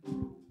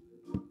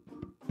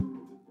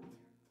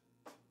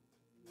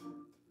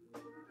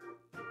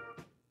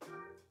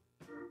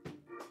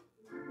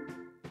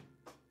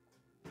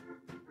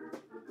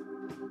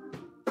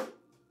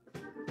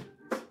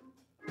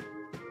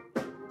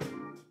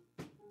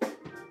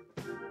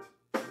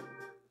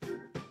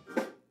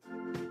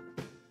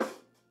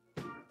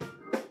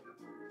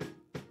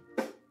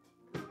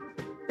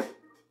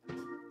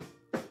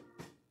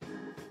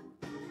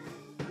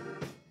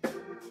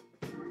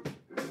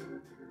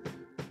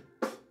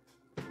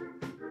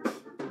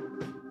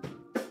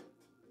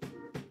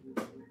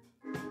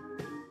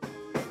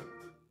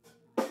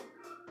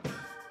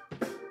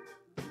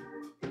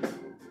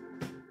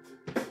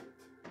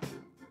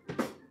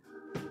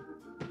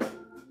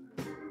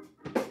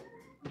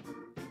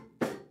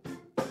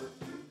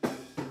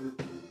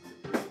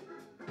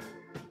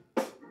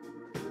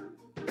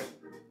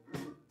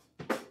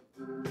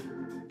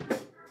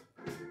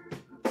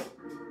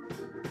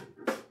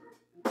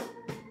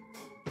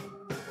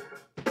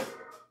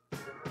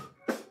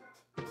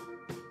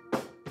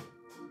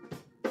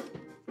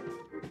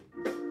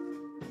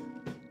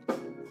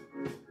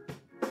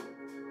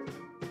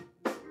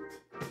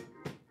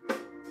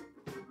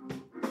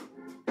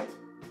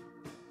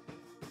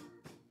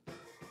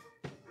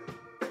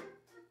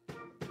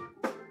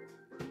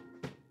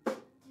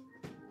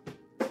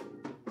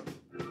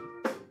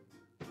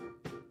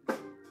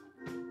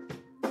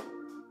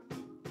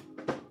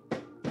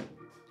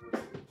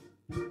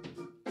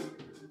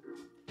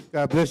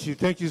 God bless you.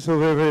 Thank you so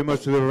very, very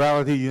much for the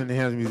liberality. You're in the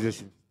hands of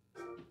musicians.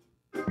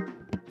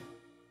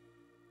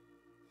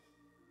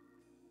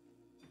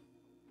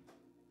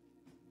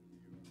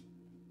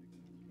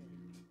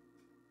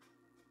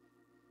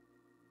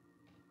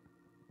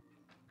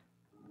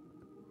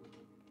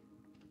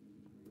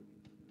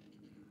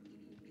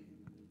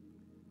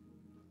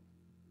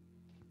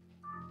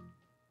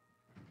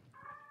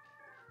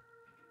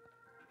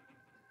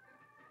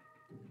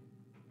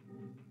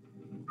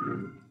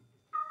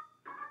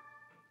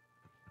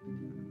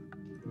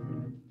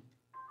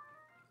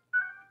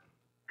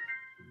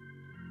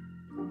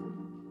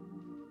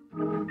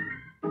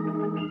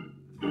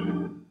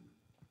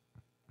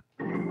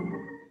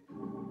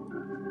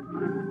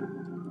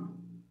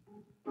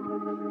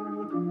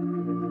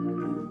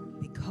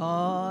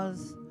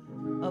 Because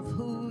of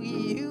who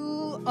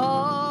you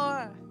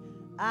are,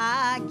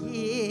 I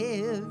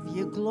give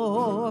you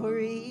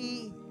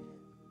glory.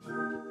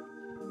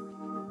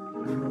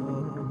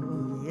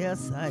 Oh,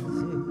 yes, I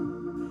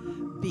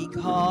do.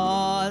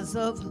 Because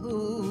of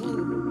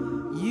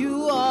who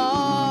you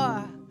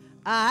are,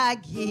 I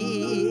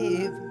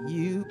give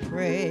you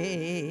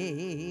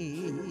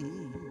praise.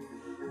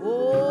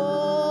 Oh,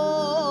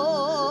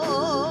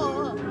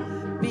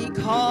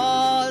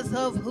 because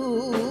of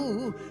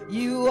who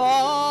you are,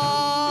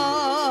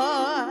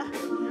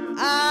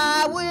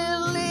 I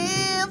will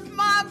lift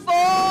my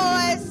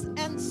voice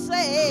and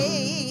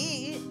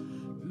say,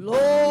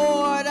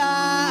 Lord,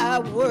 I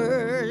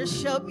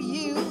worship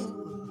you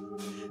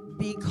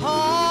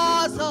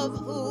because of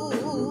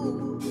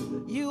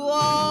who you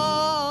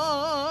are.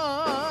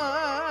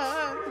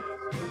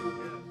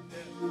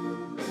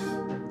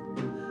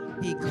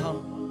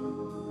 Because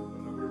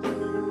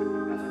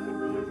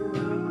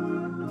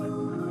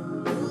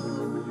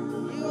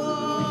you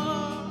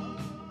are.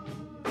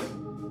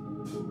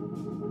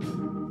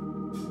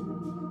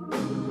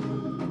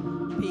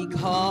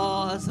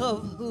 Because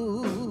of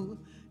who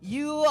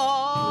you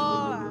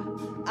are,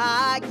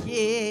 I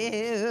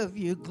give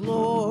you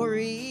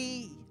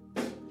glory.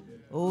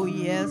 Oh,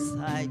 yes,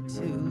 I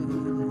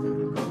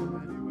do.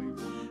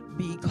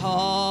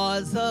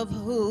 Because of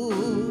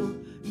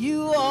who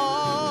you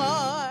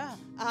are,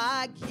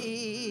 I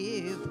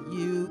give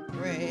you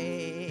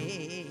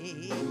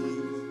praise.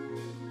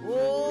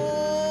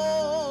 Oh,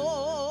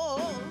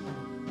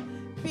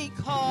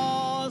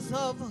 because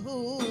of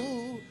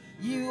who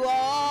you are,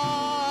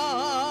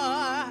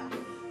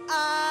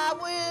 I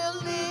will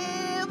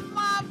lift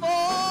my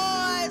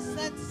voice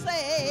and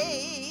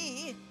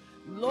say,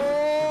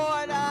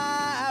 Lord,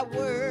 I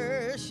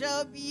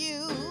worship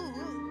you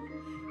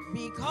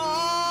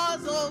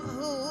because of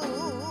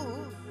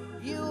who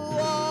you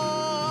are.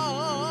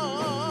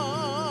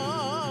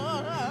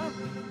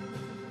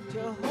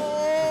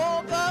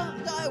 Jehovah,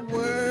 I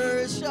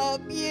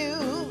worship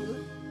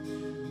you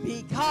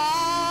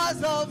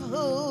because of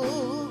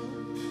who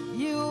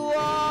you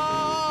are.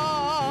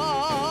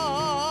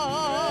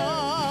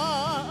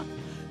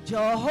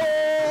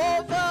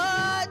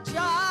 Jehovah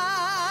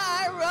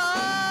Jireh,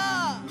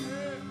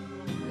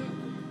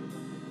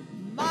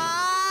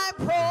 my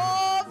provider.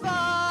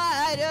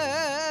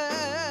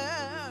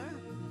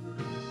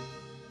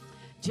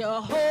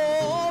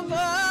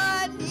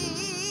 Jehovah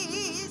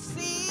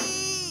Nissi,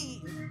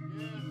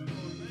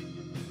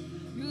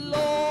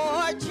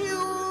 Lord,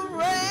 you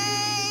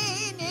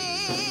reign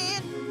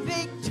in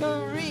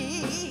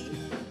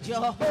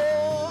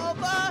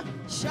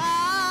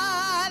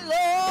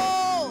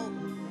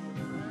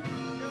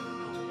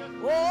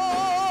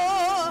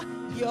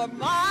You're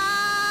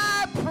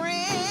my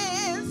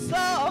Prince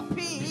of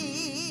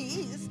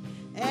Peace,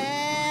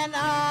 and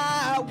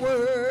I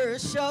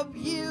worship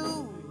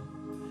you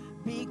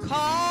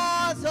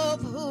because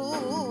of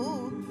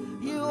who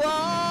you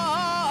are.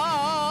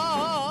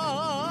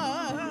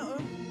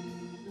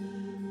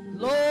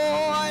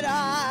 Lord,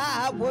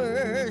 I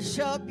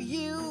worship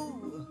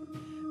you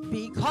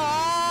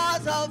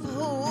because of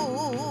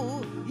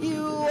who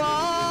you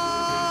are.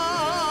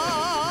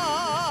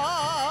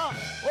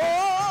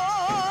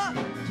 Oh,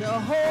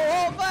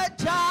 Jehovah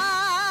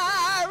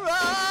Jireh,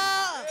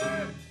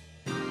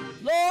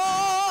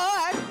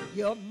 Lord,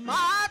 you're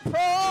my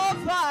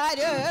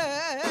provider.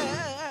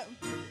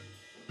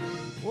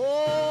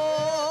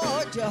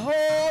 Oh,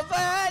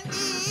 Jehovah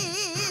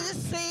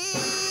Nissi,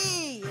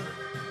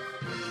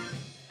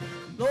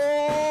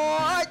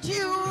 Lord,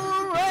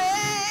 you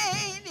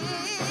reign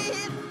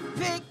in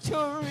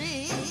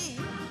victory.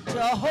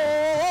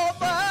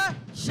 Jehovah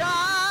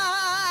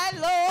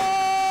Shiloh,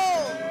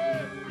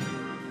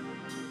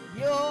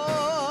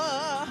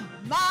 you're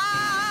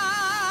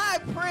my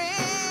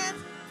Prince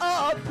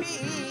of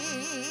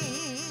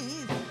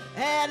Peace,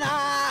 and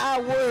I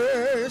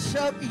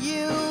worship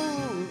you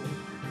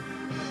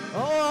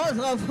because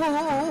of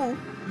who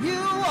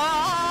you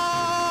are.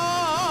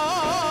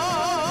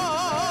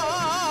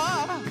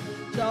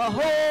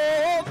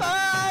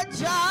 Jehovah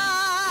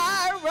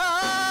Jireh,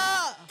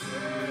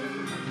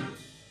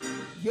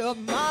 you're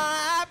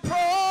my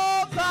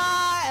provider.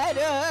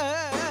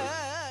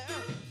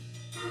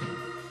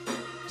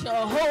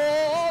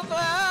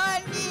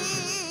 Jehovah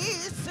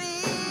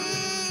Nissi,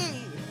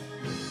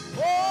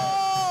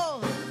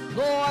 oh,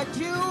 Lord,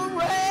 you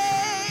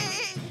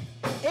reign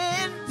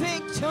in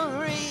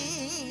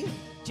victory.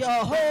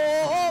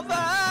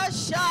 Jehovah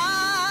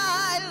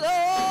Shiloh,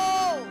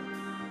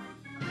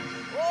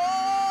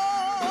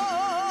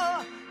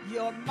 oh,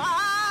 you're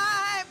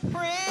my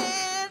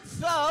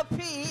Prince of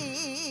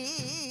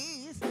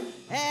Peace,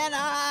 and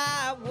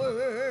I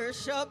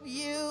worship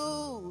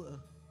you.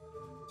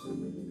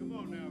 Come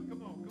on now,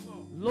 come on, come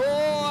on.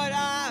 Lord,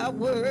 I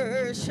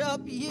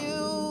worship you.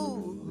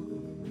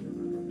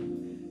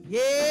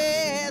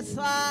 Yes,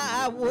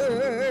 I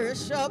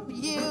worship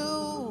you.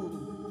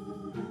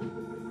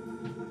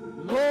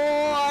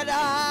 Lord,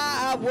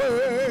 I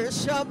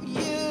worship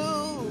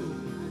you.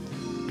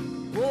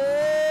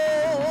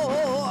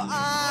 Oh,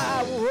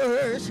 I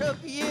worship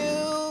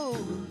you.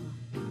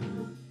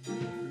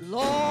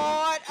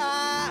 Lord,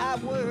 I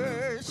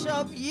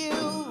worship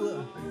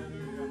you.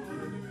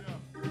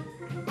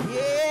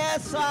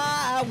 Yes,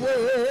 I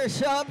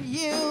worship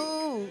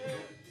you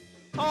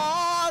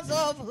because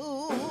of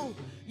who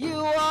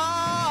you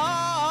are.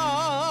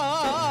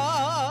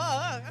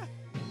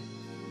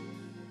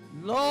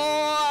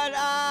 Lord,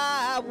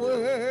 I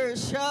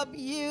worship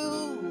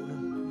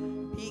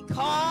you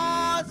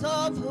because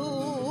of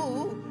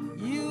who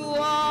you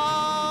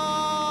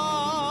are.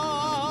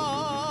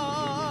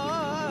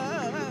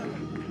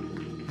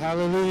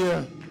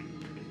 Hallelujah.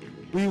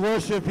 We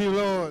worship you,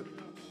 Lord.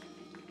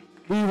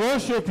 We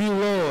worship you,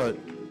 Lord.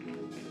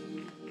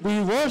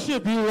 We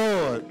worship you,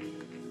 Lord.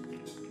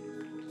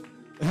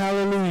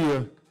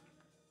 Hallelujah.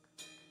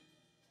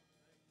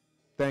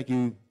 Thank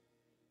you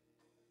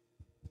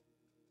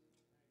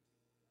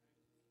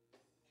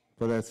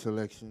for that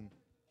selection.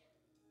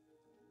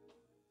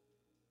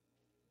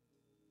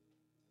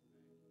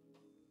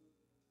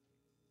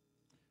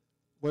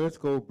 Well, let's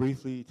go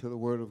briefly to the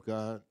Word of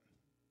God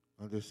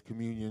on this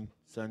Communion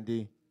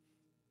Sunday.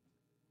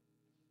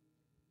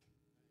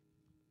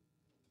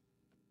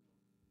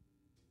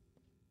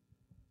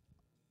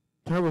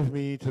 Turn with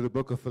me to the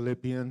book of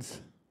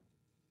Philippians.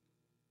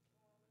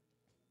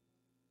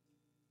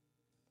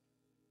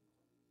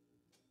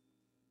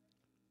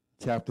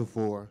 Chapter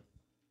 4.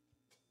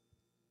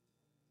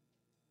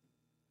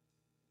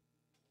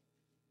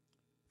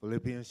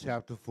 Philippians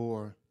chapter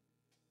 4,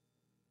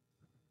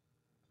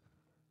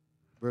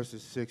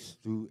 verses 6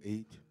 through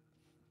 8.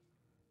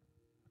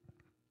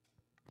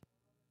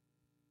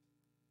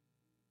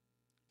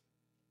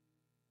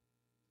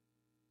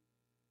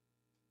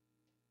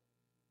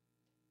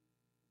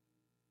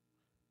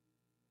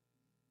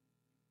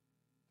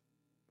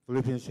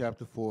 Philippians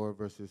chapter 4,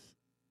 verses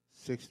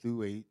 6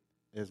 through 8,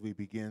 as we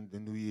begin the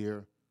new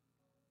year.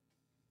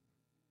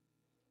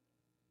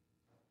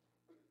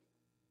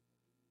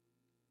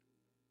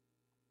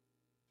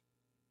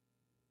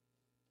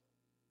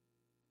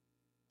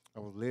 I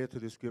was led to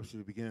this scripture at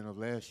the beginning of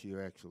last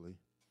year, actually.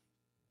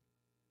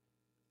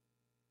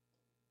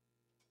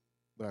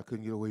 But I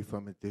couldn't get away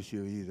from it this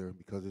year either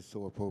because it's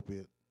so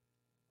appropriate.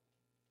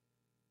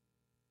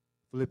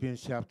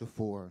 Philippians chapter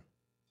 4,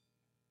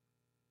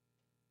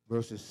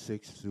 verses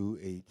 6 through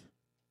 8.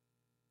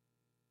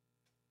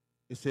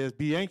 It says,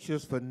 "Be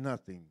anxious for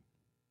nothing,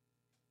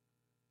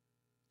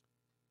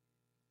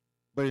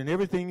 but in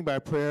everything by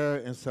prayer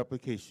and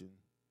supplication,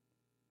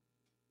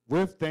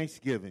 with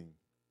thanksgiving,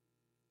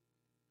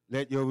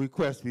 let your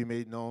requests be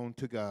made known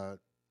to God.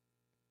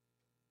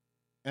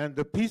 And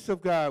the peace of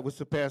God, which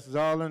surpasses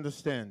all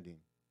understanding,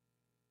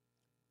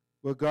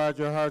 will guard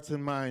your hearts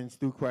and minds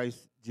through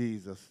Christ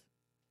Jesus.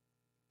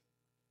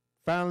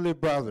 Finally,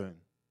 brethren,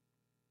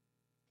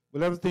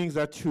 whatever things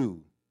are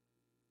true,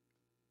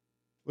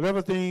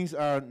 whatever things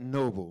are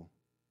noble,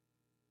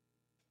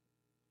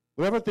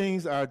 whatever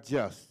things are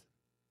just,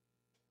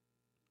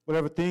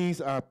 whatever things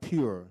are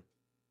pure,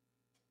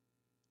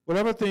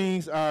 whatever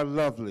things are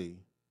lovely,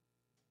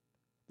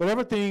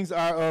 whatever things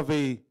are of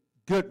a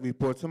good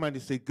report. Somebody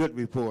say good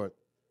report.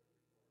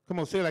 Come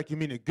on, say it like you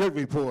mean a good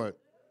report.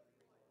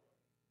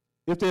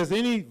 If there's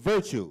any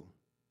virtue,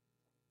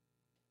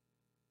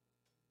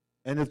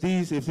 and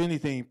if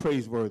anything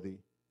praiseworthy,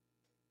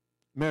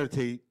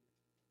 meditate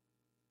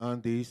on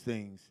these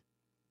things.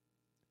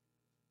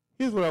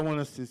 Here's what I want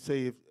us to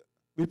say.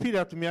 Repeat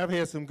after me. I've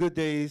had some good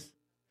days.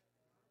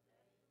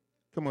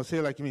 Come on, say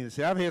it like you mean it.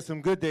 Say, I've had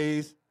some good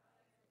days,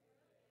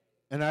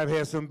 and I've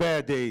had some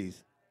bad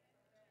days.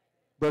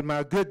 But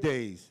my good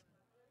days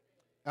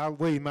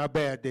outweigh my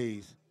bad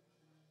days.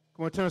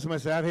 Come on, turn to somebody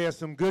and say, I've had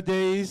some good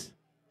days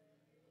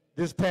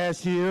this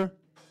past year,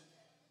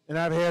 and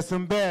I've had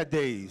some bad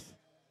days.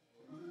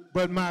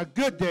 But my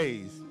good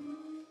days,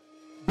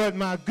 but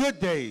my good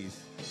days,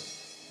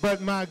 but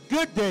my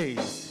good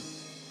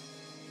days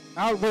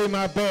outweigh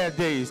my bad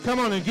days. Come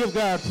on and give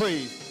God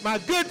praise. My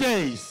good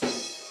days.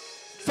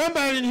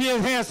 Somebody in here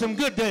has had some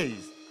good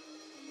days.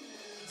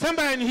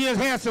 Somebody in here has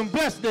had some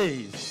blessed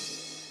days.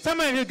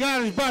 Somebody in here,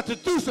 God has brought you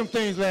through some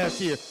things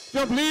last year.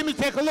 Don't believe me?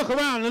 Take a look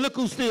around and look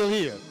who's still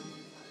here.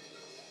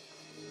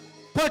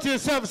 Point to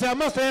yourself and say, I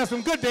must have had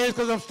some good days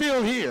because I'm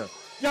still here.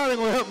 Y'all ain't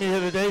going to help me here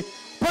today.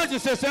 Point to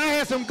yourself and say, I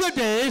had some good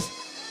days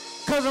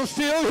because I'm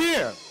still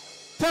here.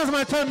 Tell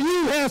somebody, tell them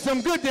you had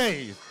some good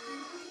days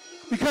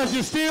because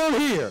you're still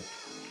here.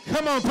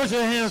 Come on, put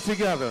your hands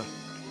together.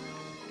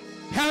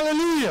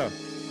 Hallelujah.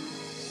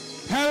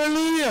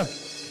 Hallelujah.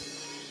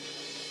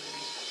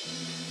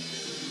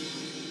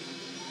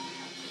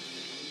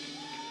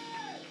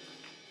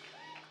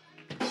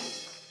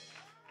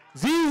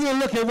 It's easy to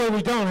look at what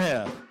we don't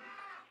have.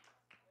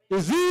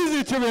 It's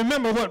easy to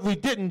remember what we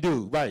didn't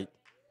do right.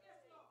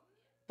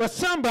 But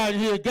somebody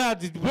here,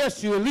 God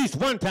blessed you at least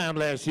one time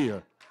last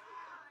year.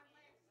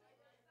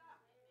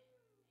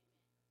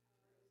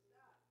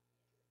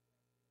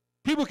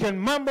 People can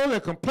mumble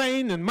and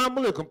complain and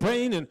mumble and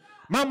complain and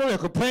mumble and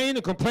complain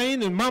and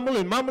complain and mumble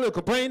and mumble and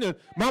complain and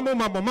mumble,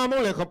 mumble,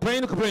 mumble and complain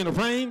and complain and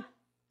complain.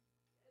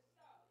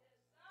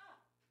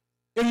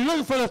 If you're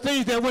looking for the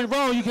things that went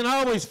wrong, you can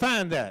always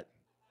find that.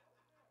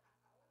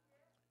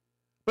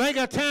 But I ain't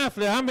got time for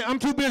that. I'm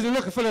too busy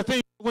looking for the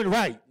things that went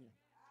right.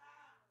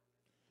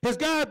 Has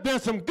God done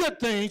some good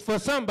things for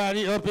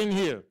somebody up in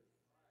here?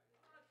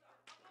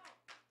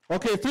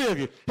 Okay, 3 of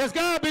you. Has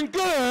God been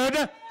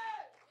good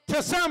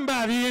to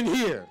somebody in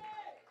here?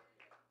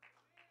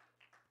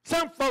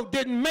 Some folk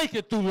didn't make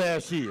it through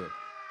last year.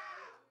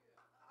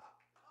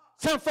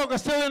 Some folk are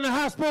still in the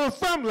hospital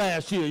from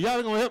last year. Y'all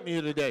are going to help me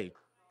here today.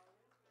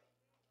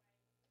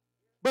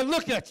 But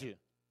look at you.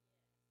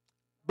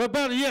 But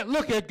better yet,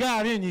 look at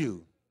God in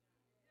you.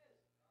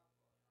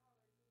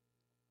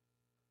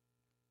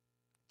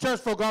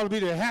 Church folk ought to be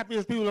the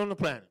happiest people on the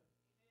planet.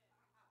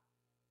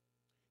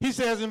 He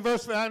says in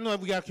verse 5, I don't know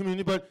if we got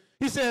community, but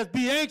he says,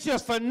 be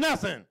anxious for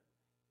nothing.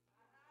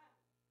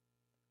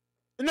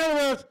 In other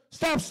words,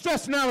 stop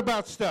stressing out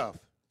about stuff.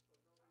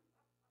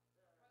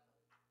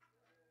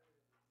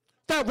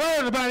 Stop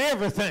worrying about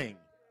everything.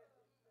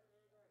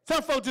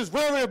 Some folks just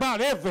worry about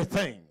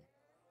everything.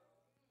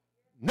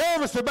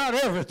 Nervous about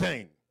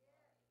everything.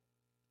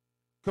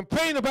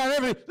 Complain about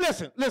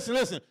everything.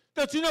 Listen.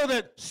 Don't you know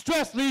that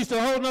stress leads to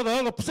a whole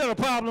other set of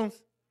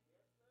problems?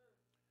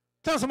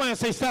 Tell somebody and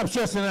say, stop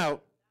stressing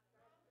out.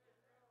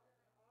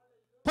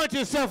 Point to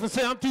yourself and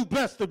say, I'm too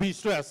blessed to be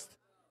stressed.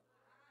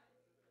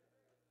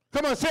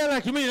 Come on, say it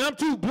like you mean it. I'm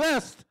too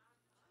blessed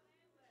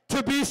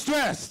to be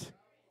stressed.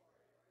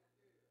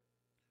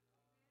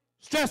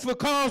 Stress will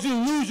cause you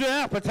to lose your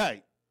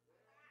appetite.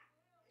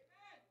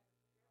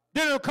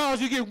 Then it'll cause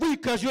you to get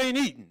weak because you ain't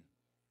eating.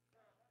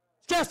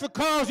 Stress will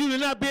cause you to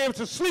not be able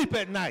to sleep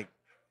at night.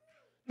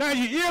 Now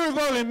you're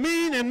irritable and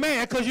mean and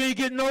mad because you ain't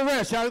getting no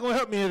rest. Y'all going to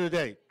help me here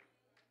today.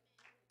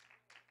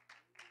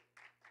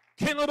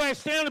 Can't nobody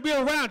stand to be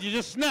around you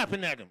just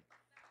snapping at them.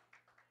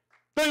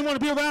 Don't even want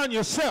to be around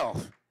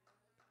yourself.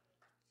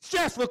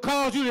 Stress will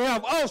cause you to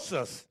have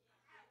ulcers.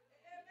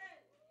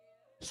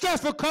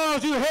 Stress will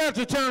cause your hair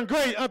to turn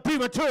gray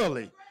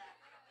prematurely.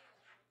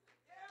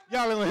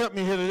 Y'all ain't going to help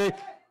me here today.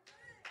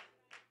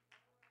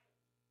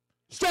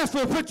 Stress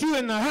will put you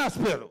in the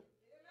hospital.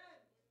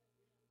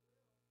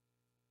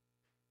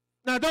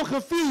 Now, don't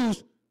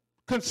confuse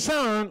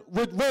concern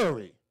with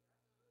worry.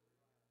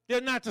 They're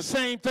not the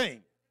same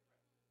thing.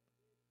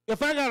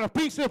 If I got a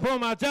pink slip on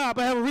my job,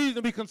 I have a reason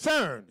to be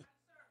concerned.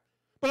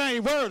 But I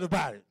ain't worried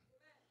about it.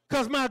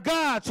 Because my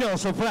God shall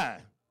supply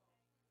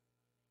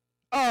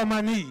all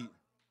my need.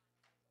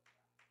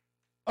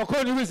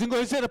 According to reason,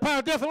 he said the power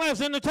of death and life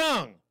is in the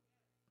tongue.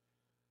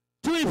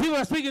 Too many people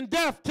are speaking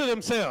death to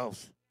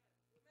themselves.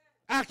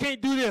 I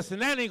can't do this,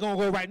 and that ain't going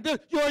to go right.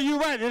 You're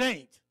right, it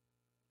ain't.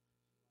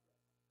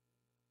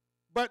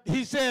 But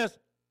he says,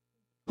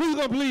 who you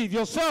going to believe,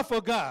 yourself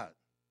or God?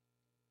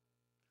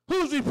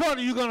 Whose report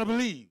are you going to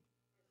believe?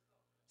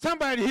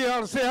 Somebody here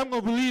ought to say, I'm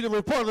going to believe the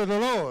report of the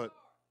Lord.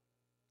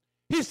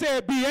 He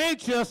said, be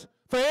anxious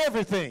for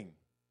everything.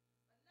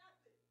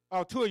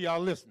 Oh, two of y'all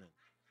listening.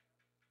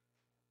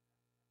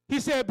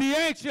 He said, be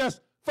anxious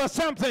for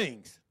some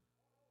things.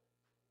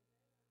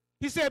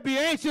 He said, be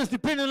anxious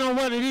depending on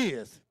what it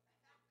is.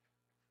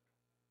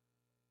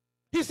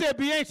 He said,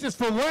 be anxious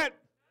for what?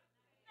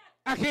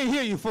 I can't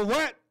hear you. For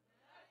what?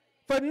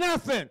 For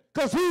nothing.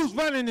 Because who's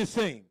running this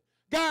thing?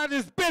 God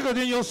is bigger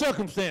than your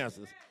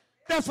circumstances.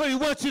 That's what he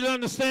wants you to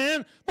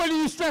understand. What are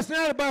you stressing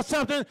out about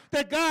something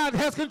that God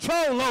has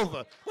control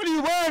over? What are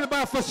you worried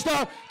about for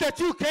stuff that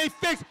you can't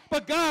fix?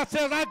 But God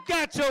says, I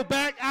got your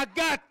back. I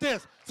got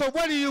this. So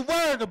what are you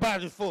worried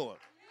about it for?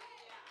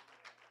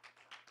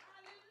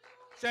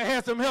 So I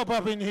had some help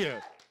up in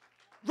here.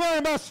 Worrying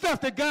about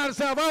stuff that God has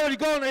already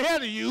gone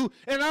ahead of you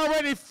and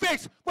already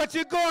fixed what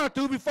you're going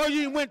through before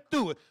you even went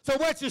through it. So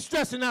what you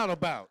stressing out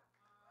about?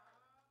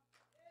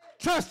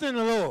 Trust in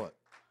the Lord.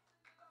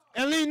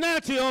 And lean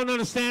not to your own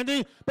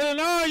understanding, but in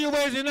all your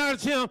ways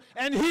acknowledge him,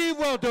 and he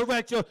will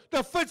direct you.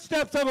 The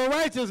footsteps of a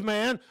righteous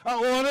man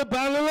are ordered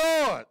by the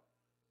Lord.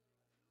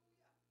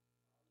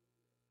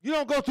 You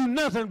don't go through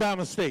nothing by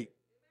mistake.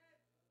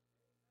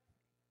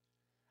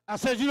 I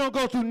said you don't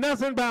go through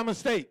nothing by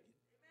mistake.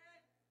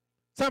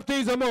 Some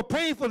things are more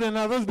painful than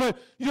others, but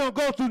you don't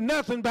go through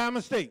nothing by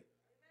mistake.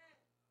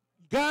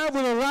 God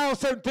will allow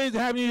certain things to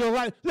happen in your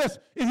life.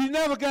 Listen, if you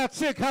never got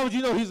sick, how would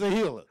you know he's a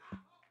healer?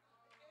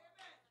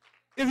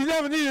 If you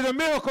never needed a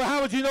miracle,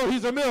 how would you know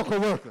he's a miracle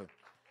worker?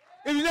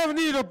 If you never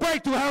needed a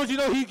breakthrough, how would you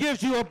know he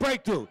gives you a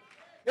breakthrough?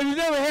 If you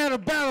never had a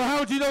battle, how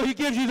would you know he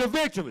gives you the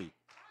victory?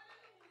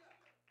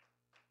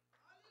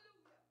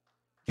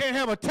 Can't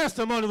have a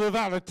testimony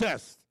without a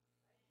test.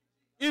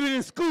 Even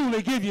in school,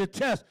 they give you a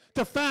test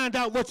to find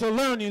out what your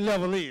learning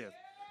level is,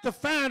 to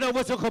find out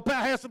what your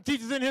capacity. I have some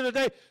teachers in here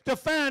today to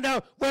find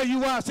out where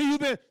you are. See,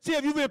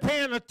 have you been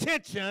paying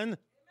attention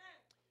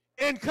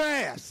in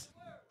class?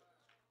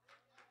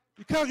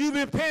 Because you've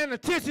been paying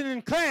attention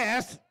in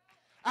class,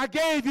 I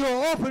gave you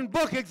an open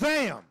book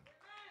exam.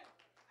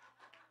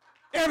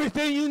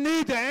 Everything you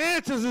need, the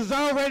answers is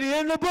already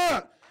in the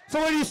book. So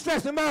what are you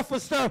stressing out for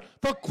stuff,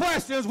 for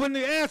questions when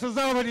the answer's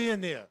already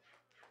in there?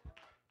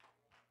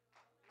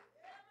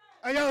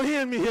 Are y'all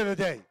hearing me here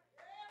today?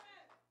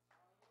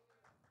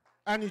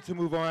 I need to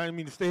move on. I didn't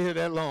mean to stay here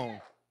that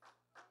long.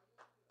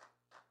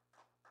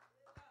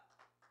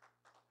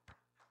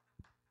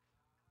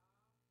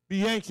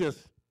 Be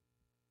anxious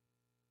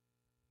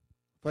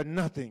for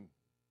nothing.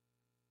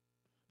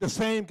 The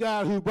same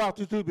God who brought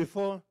you through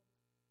before.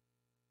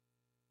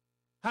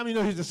 How many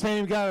know he's the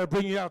same God that'll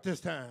bring you out this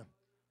time?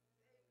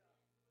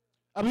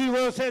 I mean, the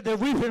word said that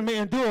weeping may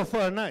endure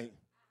for a night,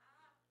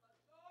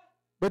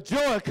 but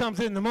joy comes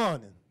in the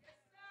morning.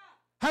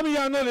 How many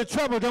of y'all know that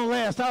trouble don't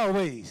last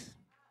always?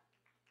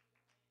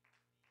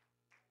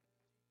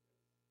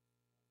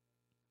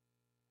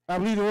 I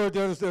believe the word,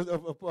 there's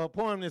a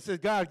poem that says,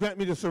 God grant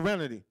me the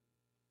serenity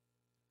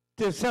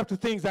to accept the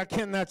things I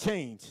cannot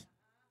change,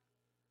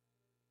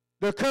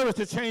 the courage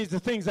to change the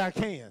things I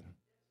can,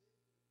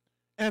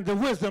 and the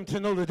wisdom to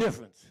know the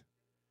difference.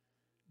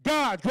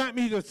 God grant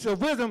me the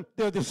wisdom,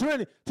 the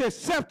serenity to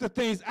accept the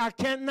things I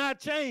cannot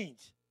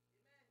change,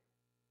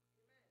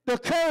 the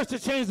courage to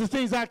change the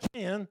things I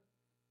can,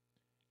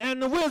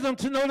 and the wisdom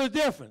to know the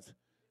difference.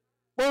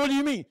 Well, what do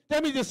you mean?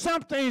 That means there's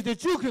some things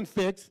that you can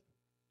fix,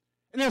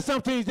 and there's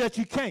some things that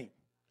you can't.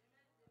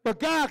 But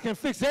God can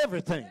fix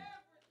everything.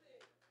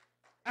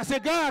 I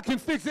said, God can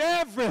fix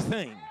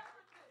everything.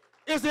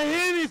 Is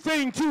there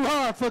anything too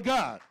hard for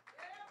God?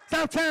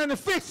 Stop trying to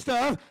fix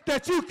stuff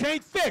that you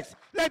can't fix.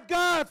 Let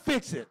God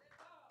fix it.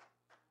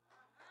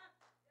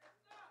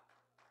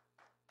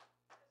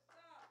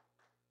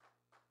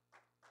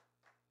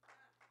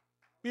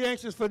 Be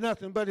anxious for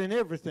nothing, but in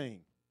everything,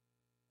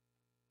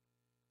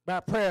 by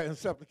prayer and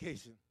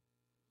supplication.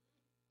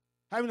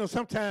 How do you know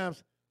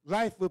sometimes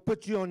life will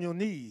put you on your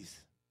knees?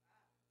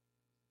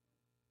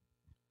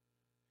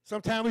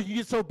 Sometimes we can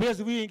get so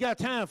busy we ain't got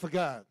time for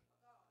God.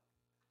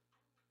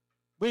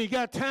 We ain't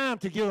got time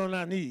to get on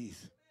our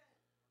knees.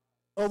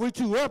 Or we're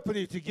too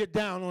uppity to get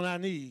down on our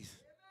knees.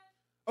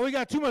 Or we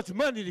got too much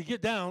money to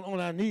get down on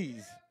our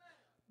knees.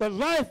 But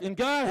life and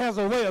God has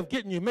a way of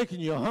getting you, making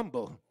you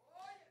humble,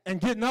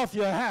 and getting off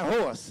your high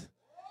horse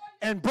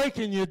and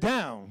breaking you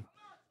down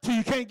till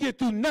you can't get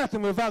through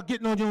nothing without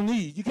getting on your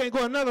knees. You can't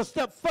go another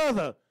step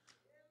further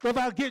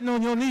without getting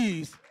on your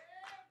knees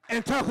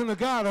and talking to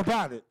God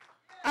about it.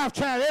 I've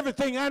tried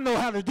everything I know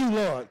how to do,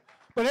 Lord,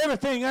 but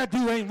everything I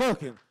do ain't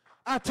working.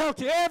 I talk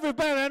to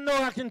everybody I know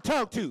I can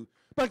talk to,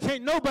 but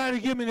can't nobody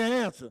give me the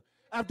answer.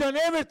 I've done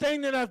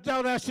everything that I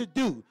thought I should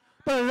do,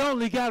 but it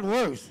only got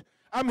worse.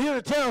 I'm here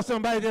to tell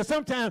somebody that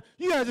sometimes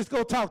you got to just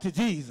go talk to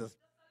Jesus.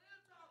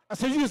 I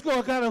said, you just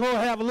gotta go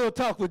have a little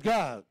talk with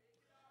God.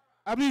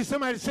 I believe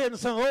somebody said in the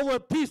song, oh,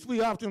 what peace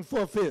we often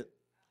forfeit.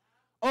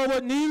 Oh,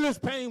 what needless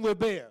pain we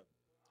bear.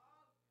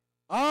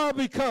 All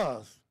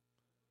because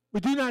We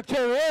do not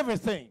carry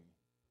everything.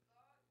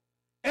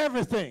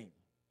 Everything.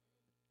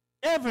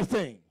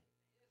 Everything.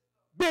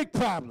 Big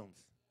problems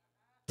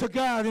to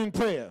God in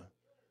prayer.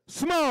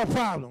 Small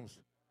problems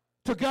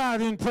to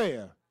God in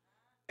prayer.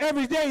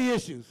 Everyday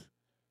issues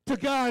to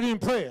God in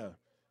prayer.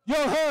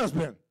 Your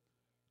husband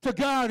to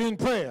God in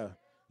prayer.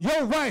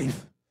 Your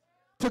wife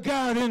to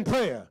God in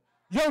prayer.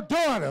 Your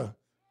daughter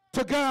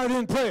to God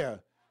in prayer.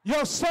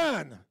 Your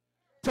son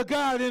to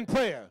God in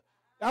prayer.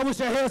 I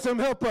wish I had some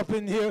help up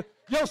in here.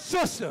 Your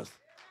sisters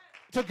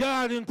to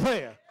God in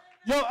prayer.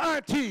 Your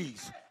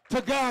aunties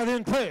to God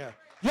in prayer.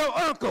 Your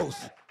uncles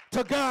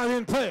to God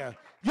in prayer.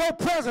 Your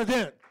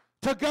president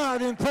to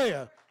God in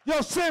prayer.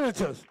 Your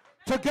senators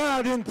to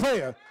God in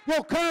prayer. Your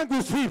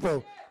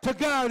congresspeople to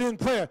God in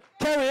prayer.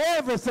 Carry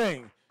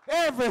everything,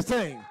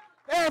 everything,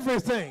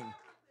 everything,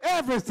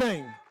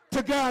 everything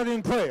to God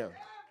in prayer.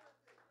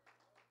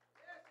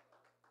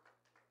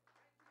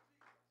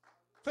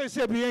 So he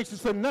said, be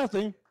anxious for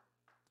nothing,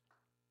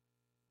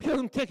 because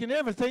I'm taking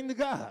everything to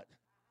God.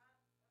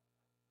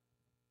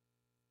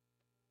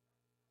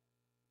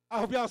 I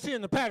hope y'all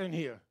seeing the pattern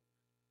here.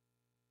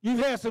 You've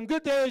had some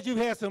good days, you've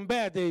had some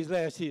bad days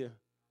last year.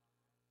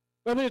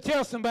 But I'm going to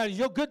tell somebody,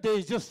 your good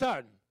days just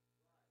starting.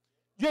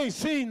 You ain't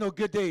seen no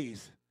good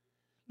days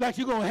like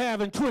you're going to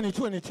have in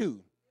 2022.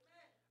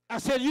 I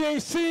said, you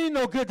ain't seen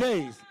no good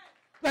days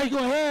like you're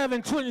going to have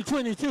in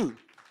 2022.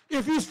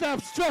 If you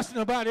stop stressing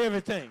about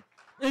everything,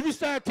 if you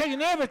start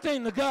taking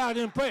everything to God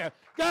in prayer,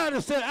 God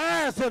has said,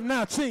 eyes have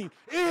not seen,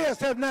 ears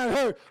have not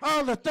heard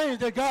all the things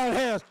that God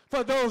has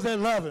for those that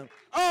love him.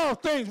 All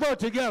things work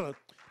together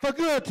for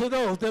good to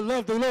those that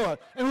love the Lord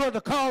and who are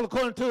the called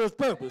according to his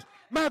purpose.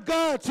 My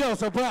God shall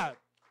supply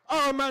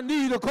all my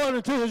need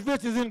according to his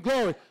riches in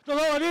glory. The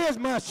Lord is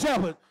my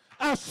shepherd.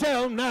 I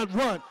shall not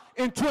want.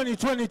 In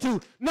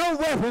 2022, no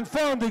weapon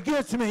formed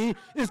against me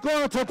is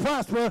going to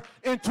prosper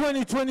in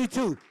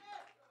 2022.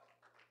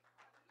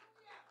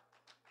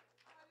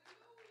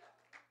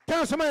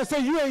 Tell somebody,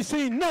 say, you ain't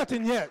seen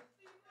nothing yet.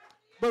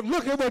 But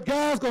look at what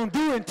God's going to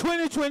do in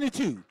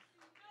 2022.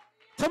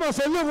 Somebody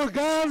say, look what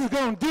God is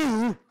going to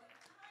do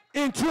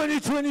in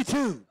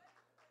 2022.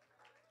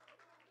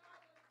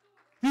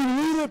 You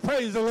believe it?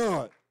 Praise the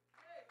Lord.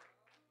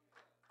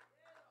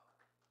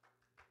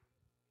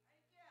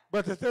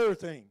 But the third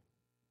thing,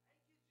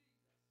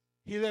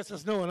 he lets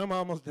us know, and I'm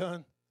almost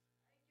done,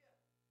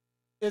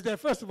 is that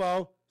first of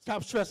all,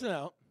 stop stressing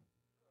out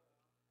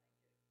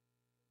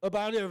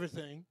about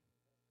everything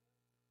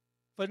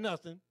for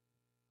nothing.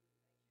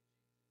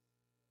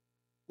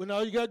 When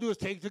all you got to do is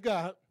take it to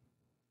God,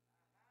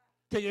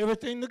 take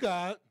everything to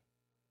God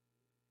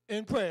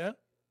in prayer,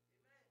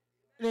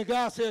 and then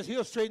God says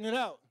he'll straighten it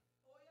out.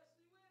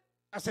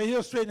 I say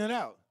he'll straighten it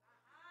out.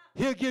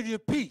 He'll give you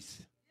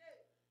peace.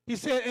 He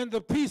said, and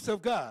the peace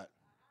of God.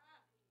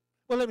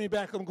 Well, let me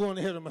back. I'm going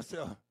ahead of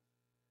myself.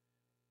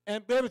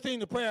 And everything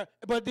to prayer,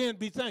 but then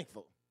be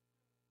thankful.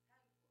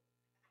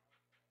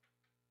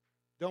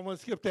 Don't want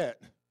to skip that.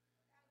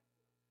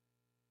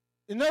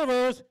 In other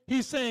words,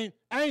 he's saying,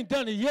 I ain't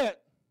done it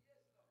yet,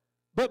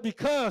 but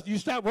because you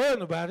stopped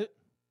worrying about it,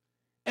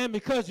 and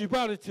because you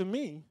brought it to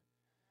me,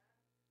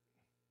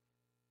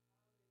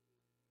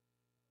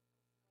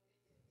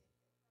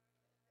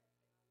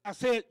 I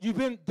said,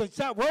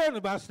 stop worrying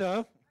about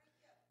stuff,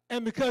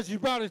 and because you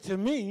brought it to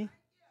me,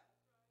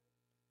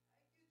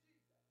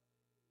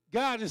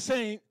 God is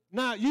saying,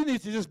 now you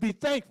need to just be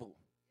thankful.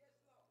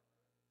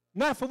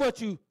 Not for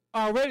what you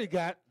already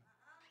got,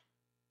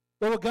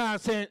 but what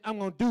God's saying, I'm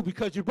going to do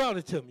because you brought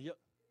it to me.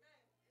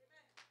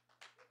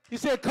 He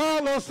said,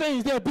 call those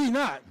things that be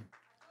not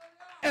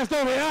as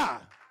though they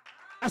are.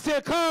 I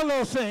said, call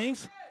those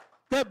things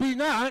that be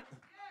not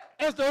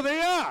as though they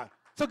are.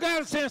 So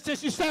God is saying,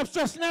 since you stopped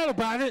stressing out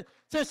about it,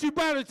 since you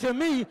brought it to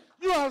me,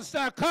 you ought to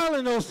start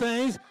calling those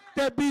things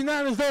that be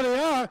not as though they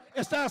are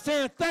and start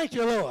saying, thank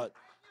you, Lord.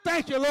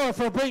 Thank you, Lord,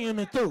 for bringing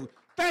me through.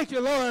 Thank you,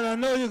 Lord, I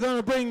know you're going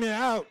to bring me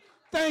out.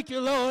 Thank you,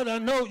 Lord, I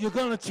know you're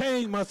going to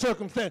change my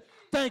circumstance.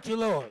 Thank you,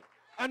 Lord.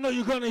 I know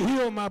you're going to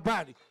heal my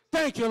body.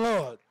 Thank you,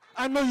 Lord.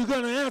 I know you're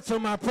going to answer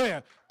my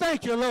prayer.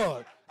 Thank you,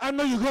 Lord. I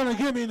know you're going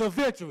to give me the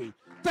victory.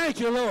 Thank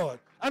you, Lord.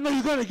 I know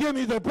you're going to give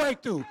me the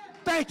breakthrough.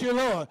 Thank you,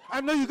 Lord. I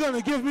know you're going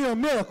to give me a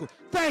miracle.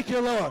 Thank you,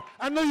 Lord.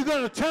 I know you're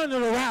going to turn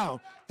it around.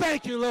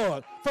 Thank you,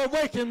 Lord, for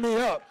waking me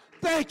up.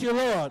 Thank you,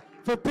 Lord,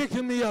 for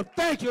picking me up.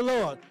 Thank you,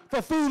 Lord,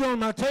 for food on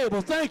my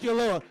table. Thank you,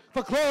 Lord,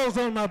 for clothes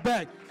on my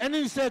back. And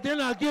then he said, then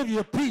I'll give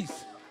you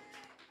peace.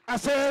 I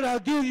said, I'll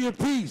give you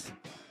peace.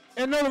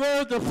 In other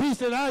words, the peace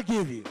that I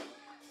give you,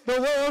 the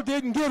world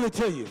didn't give it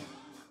to you.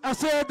 I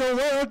said the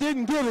world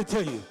didn't give it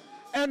to you.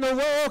 And the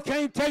world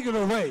can't take it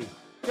away.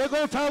 They're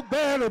going to talk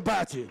bad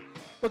about you.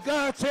 But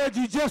God said,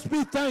 you just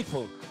be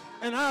thankful,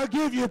 and I'll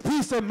give you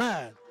peace of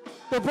mind.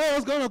 The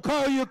world's going to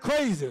call you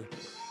crazy.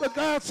 But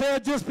God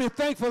said, just be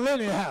thankful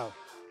anyhow,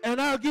 and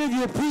I'll give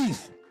you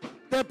peace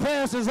that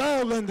passes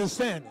all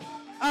understanding.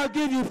 I'll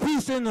give you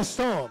peace in the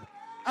storm.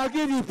 I'll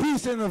give you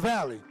peace in the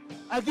valley.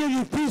 I'll give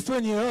you peace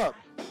when you're up.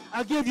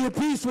 I'll give you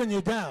peace when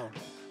you're down.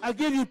 I'll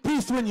give you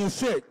peace when you're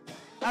sick.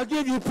 I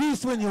give you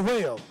peace when you're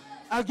well.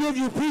 I give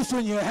you peace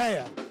when you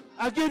have.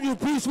 I give you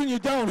peace when you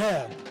don't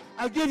have.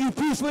 I give you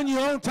peace when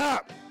you're on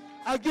top.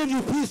 I give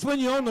you peace when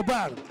you're on the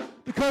bottom.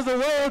 Because the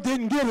world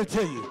didn't give it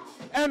to you.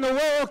 And the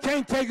world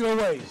can't take it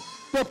away.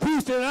 The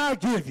peace that I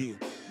give you,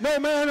 no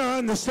man or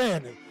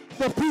understanding.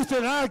 The peace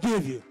that I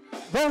give you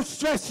won't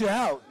stress you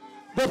out.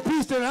 The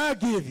peace that I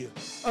give you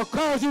will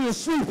cause you to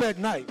sleep at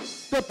night.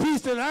 The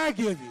peace that I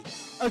give you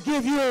will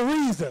give you a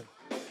reason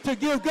to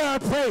give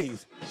God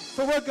praise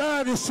for what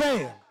God is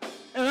saying.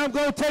 And I'm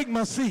going to take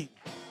my seat.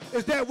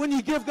 Is that when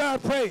you give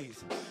God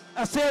praise,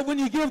 I said when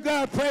you give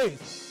God praise,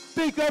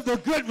 think of the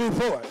good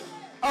report,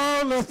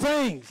 all the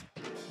things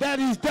that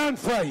he's done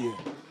for you,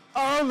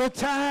 all the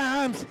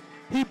times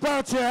he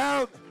brought you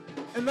out,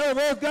 and know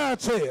what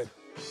God said.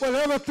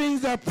 Whatever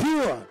things are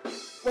pure,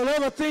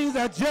 whatever things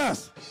are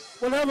just,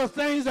 whatever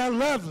things are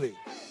lovely,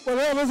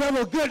 whatever's of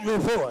a good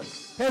report.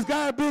 Has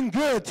God been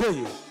good to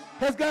you?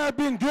 Has God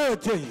been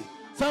good to you?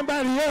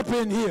 Somebody up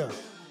in here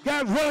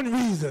got one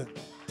reason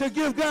to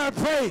give God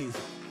praise.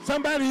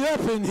 Somebody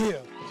up in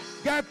here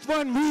got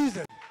one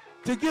reason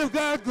to give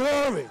God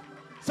glory.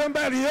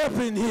 Somebody up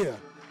in here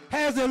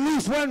has at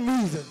least one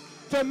reason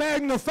to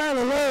magnify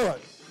the Lord.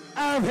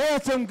 I've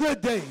had some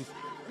good days,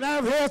 and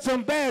I've had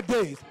some bad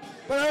days,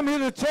 but I'm here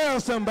to tell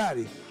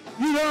somebody,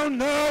 you don't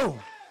know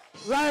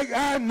like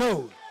I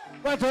know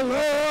what the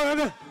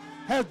Lord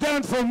has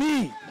done for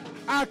me.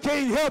 I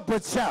can't help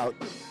but shout.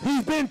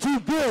 He's been too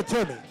good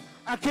to me.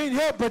 I can't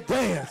help but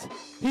dance.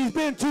 He's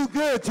been too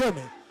good to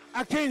me.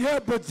 I can't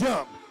help but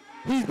jump.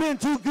 He's been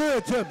too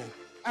good to me.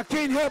 I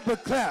can't help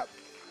but clap.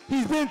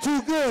 He's been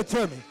too good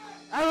to me.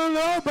 I don't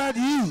know about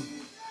you,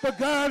 but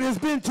God has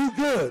been too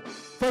good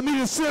for me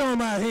to sit on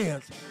my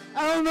hands.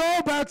 I don't know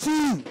about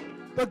you,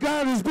 but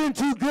God has been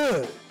too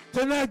good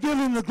to not give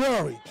him the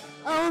glory.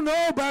 I don't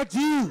know about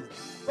you,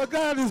 but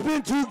God has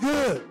been too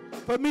good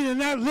for me to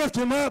not lift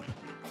him up.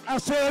 I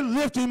said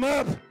lift him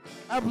up.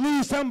 I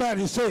believe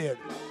somebody said,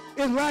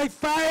 it's like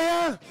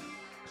fire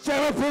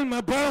shut up in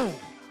my bones.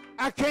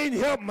 I can't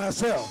help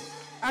myself.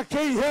 I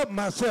can't help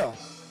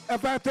myself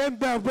about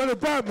that what it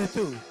brought me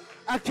through.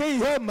 I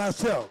can't help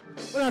myself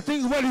when I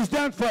think of what he's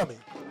done for me.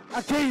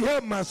 I can't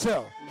help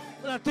myself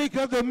when I think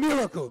of the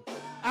miracle.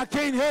 I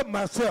can't help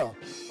myself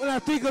when I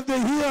think of the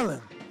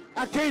healing.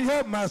 I can't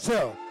help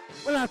myself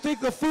when I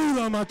think of food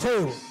on my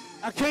table.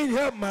 I can't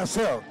help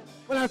myself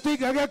when I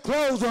think I got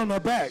clothes on my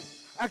back.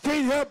 I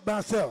can't help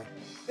myself.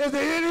 Is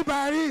there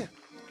anybody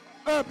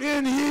up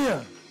in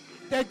here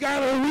that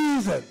got a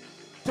reason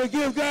to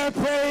give God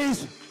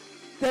praise?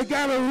 That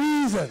got a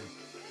reason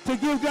to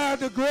give God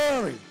the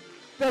glory?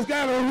 That's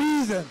got a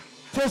reason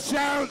to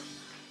shout,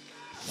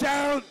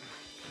 shout,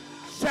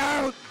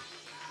 shout,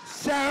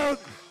 shout,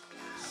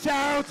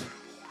 shout,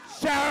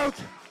 shout,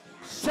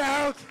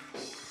 shout,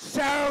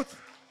 shout,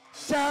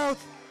 shout,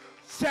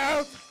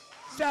 shout,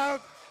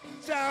 shout,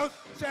 shout,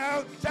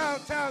 shout,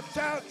 shout, shout,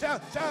 shout,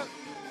 shout, shout.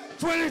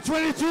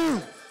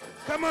 2022,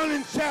 come on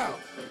and shout.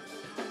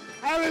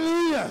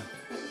 Hallelujah.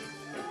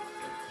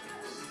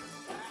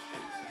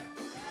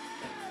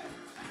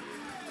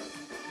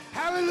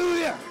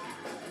 Hallelujah.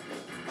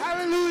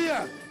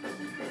 Hallelujah.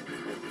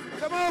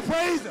 Come on,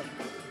 praise him.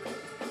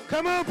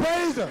 Come on,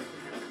 praise him.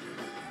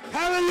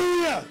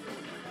 Hallelujah.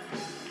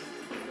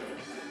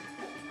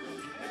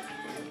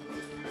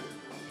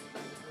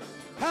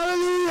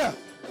 Hallelujah.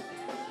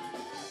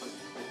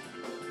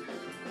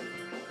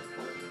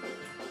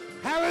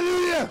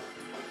 Hallelujah.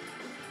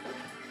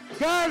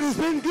 God has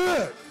been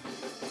good.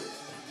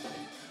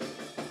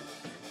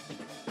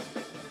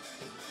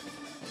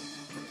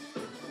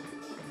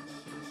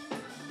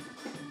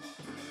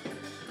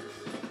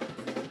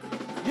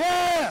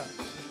 Yeah.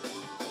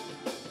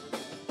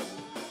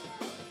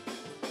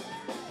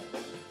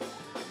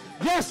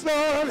 Yes,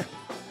 Lord.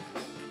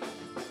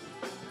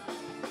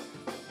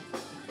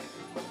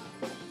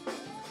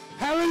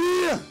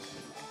 Hallelujah.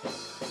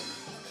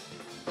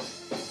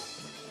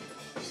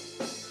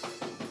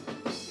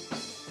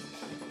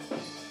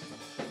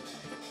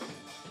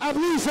 I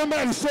believe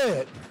somebody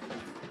said,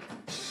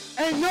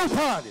 ain't no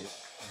party.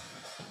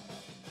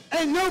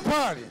 Ain't no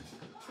party.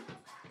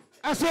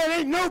 I said,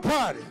 ain't no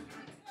party.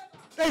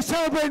 They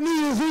celebrate New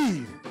Year's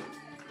Eve.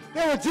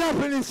 They were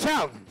jumping and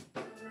shouting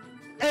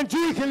and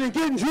drinking and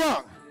getting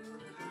drunk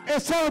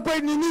and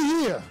celebrating the new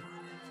year.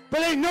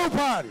 But ain't no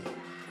party.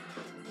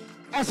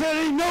 I said,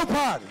 ain't no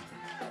party.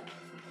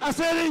 I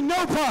said, ain't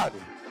no party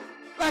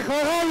like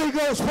a Holy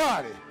Ghost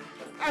party.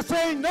 I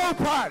said, ain't no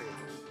party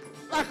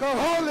like a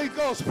Holy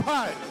Ghost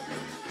party.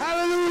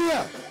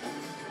 Hallelujah.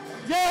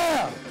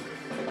 Yeah.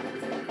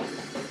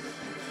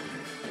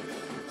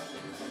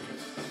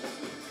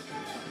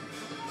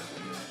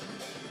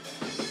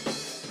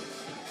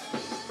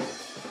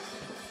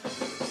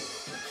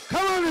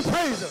 Come on and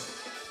praise him.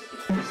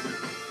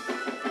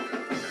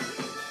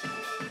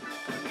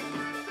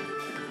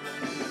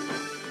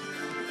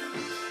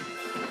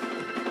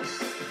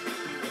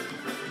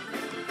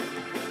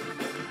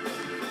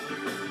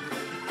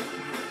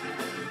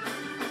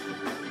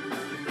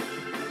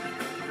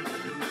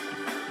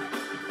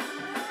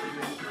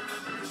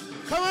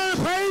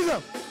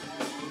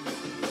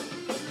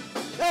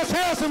 Let's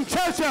have some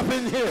church up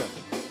in here.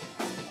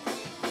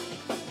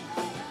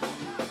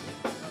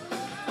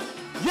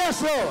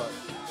 Yes, Lord.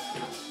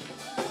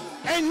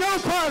 Ain't no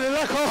party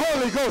like a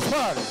Holy Ghost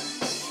party.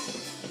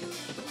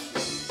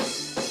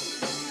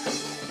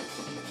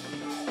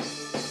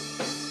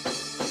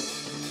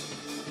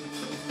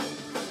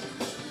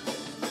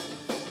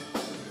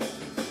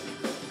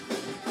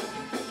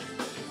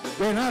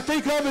 When I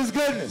think of his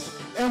goodness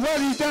and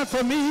what he's done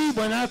for me,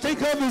 when I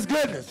think of his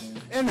goodness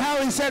and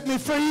how he set me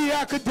free,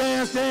 I could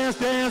dance, dance,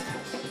 dance.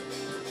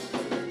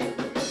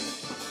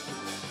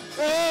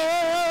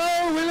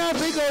 Oh, when I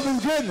think of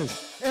his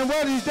goodness and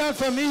what he's done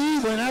for me,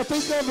 when I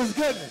think of his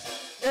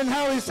goodness and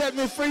how he set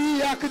me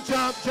free, I could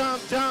jump,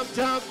 jump, jump,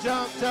 jump,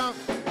 jump, jump.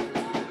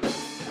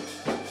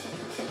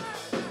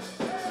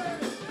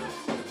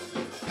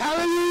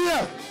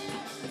 Hallelujah.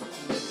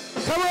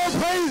 Come on,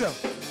 praise him.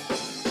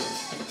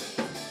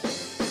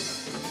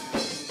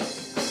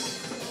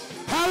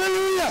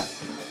 Hallelujah.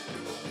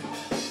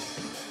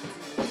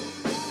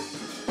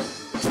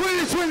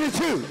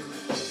 2022.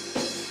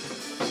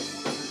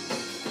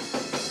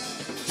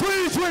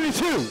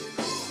 2022.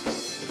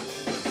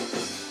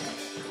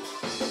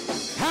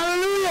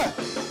 Hallelujah.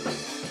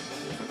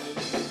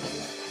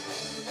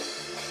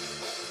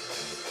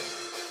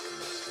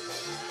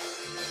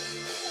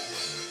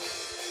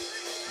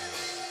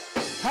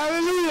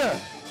 Hallelujah.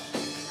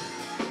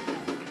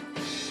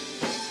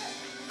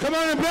 Come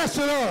on and bless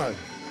the Lord.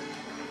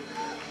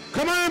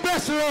 Come on and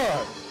bless the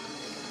Lord.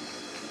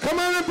 Come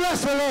on and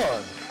bless the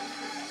Lord.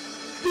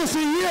 This is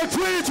the year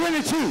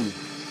 2022.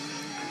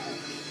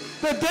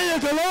 The day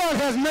of the Lord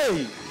has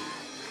made.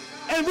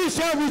 And we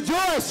shall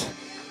rejoice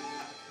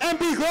and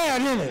be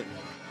glad in it.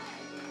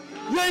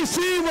 You ain't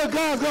seen what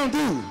God's going to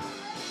do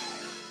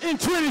in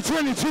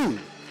 2022.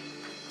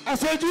 I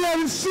said you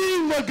haven't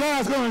seen what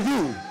God's going to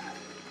do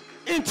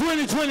in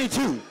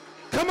 2022.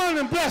 Come on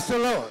and bless the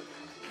Lord.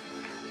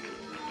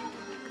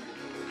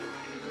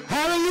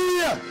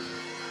 Hallelujah.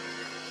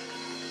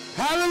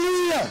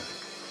 Hallelujah.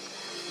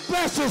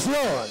 Bless us,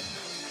 Lord,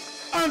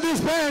 on this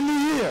brand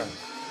new year.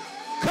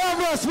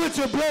 Cover us with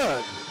your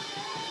blood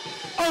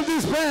on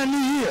this brand new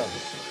year.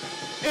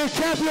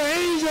 Encamp your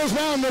angels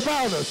round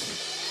about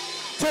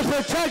us to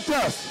protect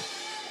us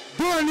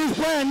during this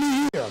brand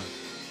new year.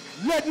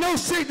 Let no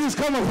sickness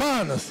come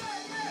upon us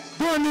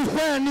during this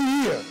brand new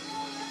year.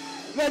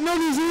 Let no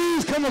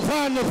disease come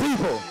upon the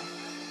people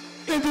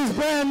in this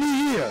brand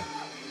new year.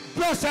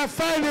 Bless our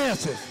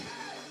finances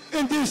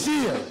in this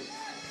year.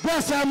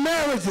 Bless our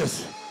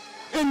marriages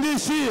in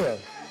this year.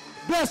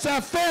 Bless our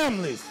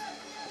families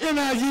in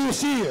our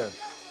year.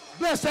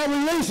 Bless our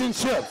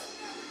relationships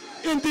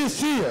in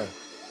this year.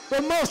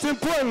 But most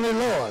importantly,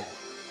 Lord,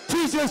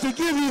 teach us to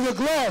give you the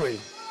glory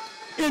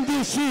in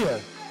this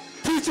year.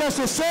 Teach us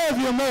to serve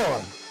you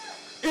more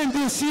in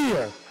this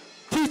year.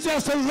 Teach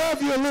us to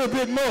love you a little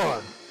bit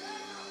more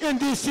in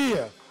this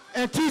year.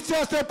 And teach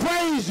us to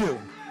praise you.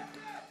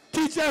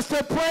 Teach us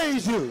to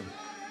praise you.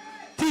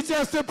 Teach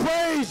us to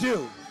praise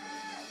you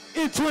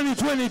in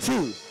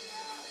 2022.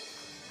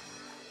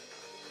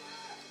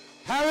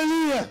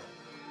 Hallelujah.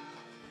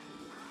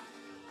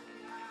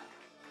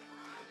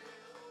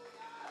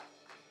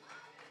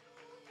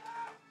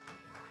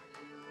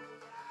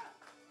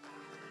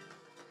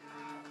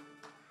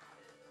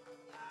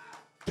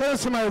 Tell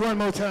somebody one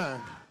more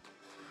time.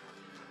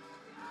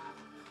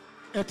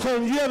 And tell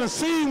them you haven't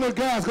seen what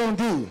God's going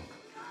to do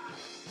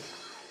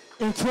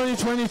in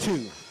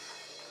 2022.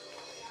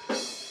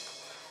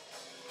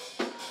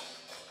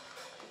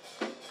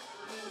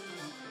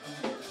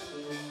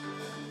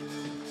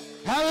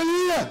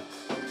 Hallelujah.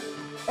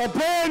 A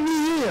brand new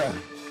year.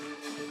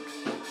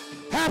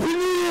 Happy New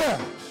Year.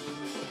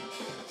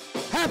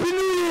 Happy New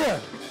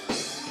Year.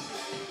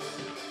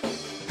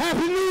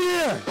 Happy New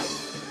Year.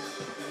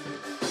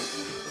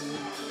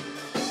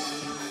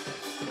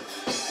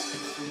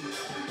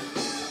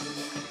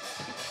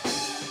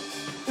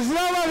 It's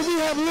not like we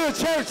have a little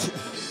church.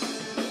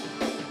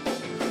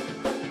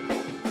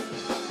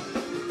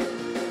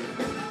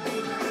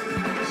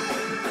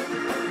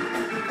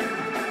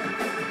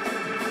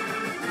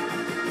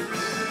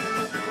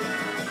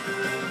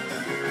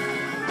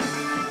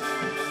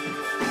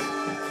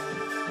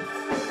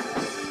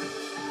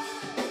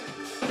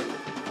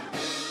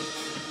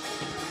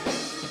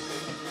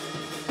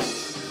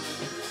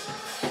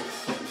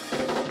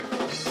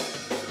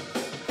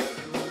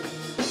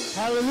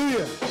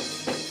 Hallelujah.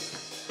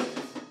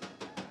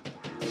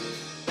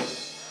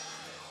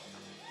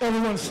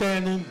 Everyone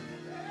standing.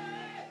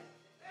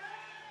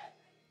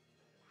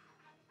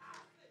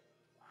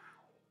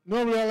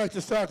 Normally I like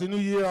to start the new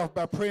year off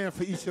by praying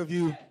for each of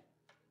you.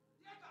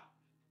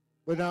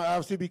 But now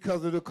obviously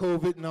because of the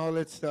COVID and all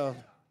that stuff,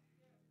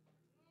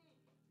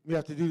 we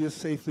have to do this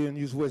safely and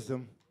use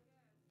wisdom.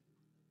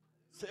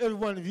 So every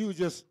one of you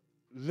just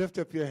lift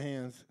up your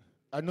hands.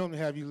 I normally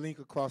have you link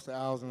across the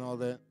aisles and all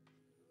that.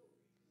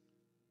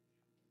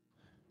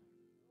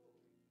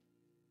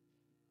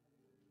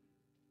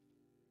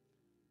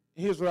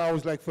 Here's what I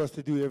always like for us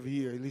to do every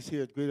year, at least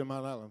here at Greater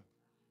Mount Island.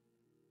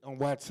 on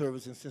watch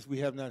service, and since we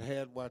have not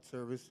had watch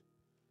service,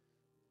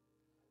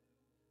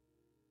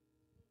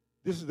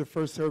 this is the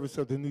first service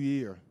of the new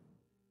year.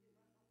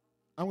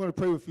 I'm going to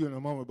pray with you in a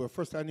moment, but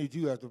first I need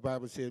you, as the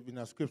Bible says in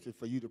our scripture,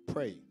 for you to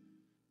pray.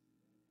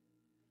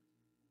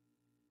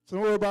 So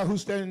don't worry about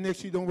who's standing next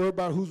to you. Don't worry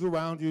about who's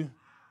around you.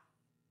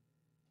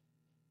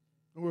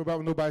 Don't worry about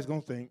what nobody's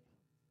going to think.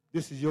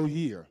 This is your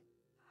year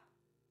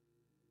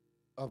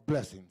of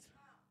blessings.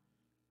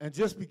 And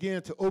just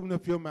begin to open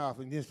up your mouth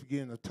and just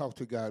begin to talk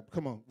to God.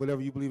 Come on,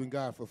 whatever you believe in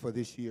God for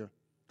this year.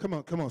 Come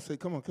on, say,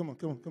 come on.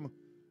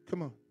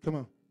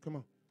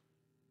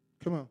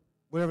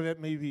 Whatever that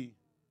may be.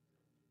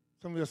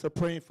 Some of us are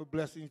praying for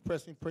blessings,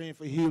 praying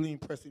for healing,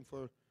 praying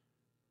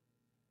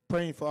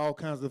for all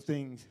kinds of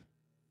things.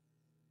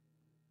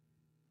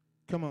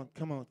 Come on.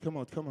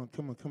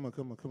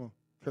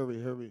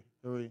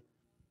 Hurry.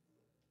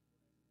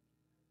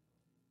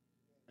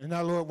 And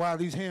now, Lord, while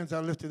these hands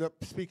are lifted up,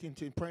 speaking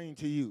to and praying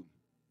to you,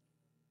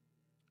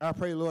 I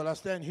pray, Lord, I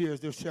stand here as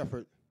their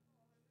shepherd,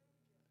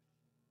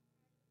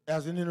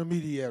 as an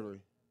intermediary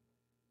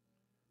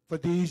for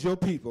these, your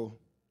people,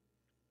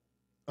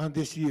 on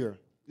this year,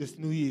 this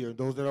new year,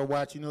 those that are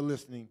watching or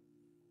listening.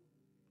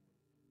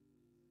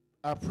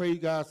 I pray,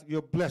 God,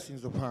 your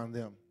blessings upon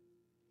them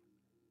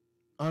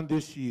on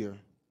this year.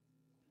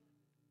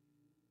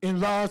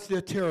 Enlarge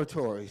their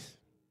territories.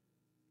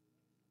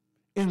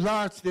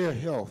 Enlarge their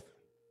health.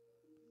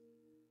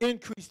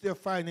 Increase their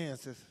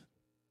finances.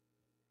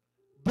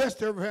 Bless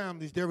their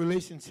families, their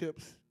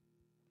relationships.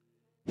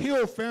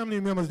 Heal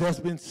family members that's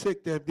been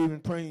sick that they've been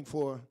praying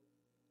for.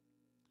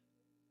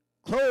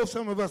 Close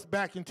some of us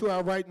back into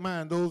our right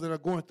mind, those that are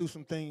going through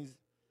some things,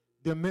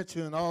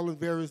 dementia and all the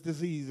various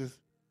diseases.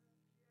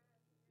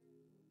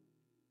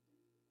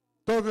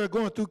 Those that are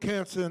going through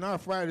cancer and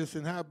arthritis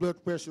and high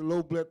blood pressure,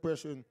 low blood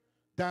pressure, and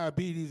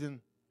diabetes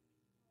and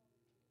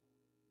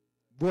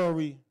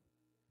worry,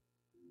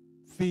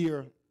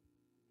 fear.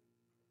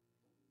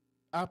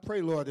 I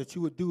pray, Lord, that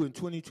you would do in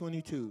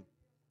 2022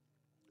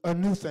 a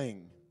new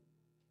thing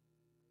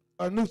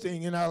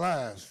in our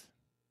lives.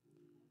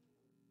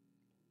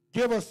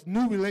 Give us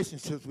new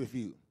relationships with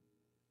you.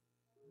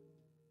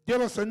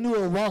 Give us a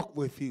newer walk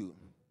with you.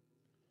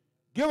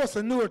 Give us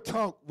a newer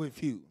talk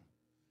with you.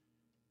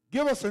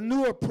 Give us a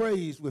newer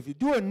praise with you.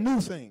 Do a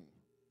new thing.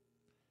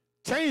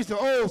 Change the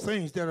old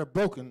things that are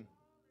broken.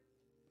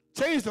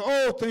 Change the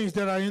old things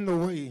that are in the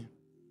way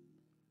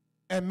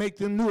and make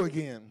them new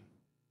again.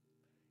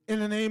 In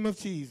the name of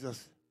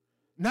Jesus.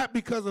 Not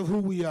because of who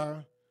we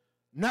are,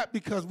 not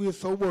because we are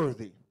so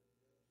worthy,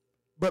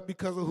 but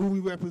because of who we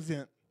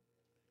represent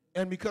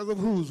and because of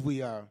whose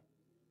we are.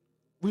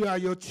 We are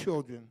your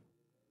children.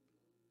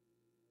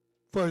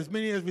 For as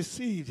many as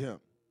received him,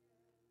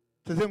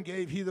 to them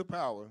gave he the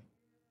power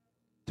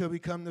to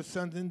become the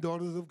sons and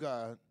daughters of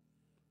God.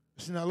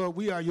 So now, Lord,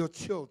 we are your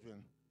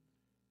children,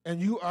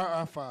 and you are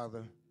our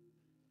Father.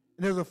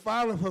 And as a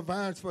father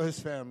provides for his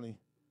family,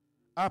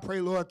 I pray,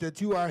 Lord, that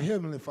you, our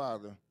Heavenly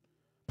Father,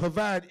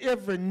 provide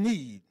every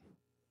need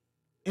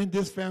in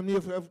this family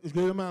of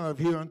great amount of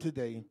here on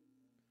today.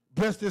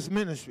 Bless this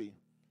ministry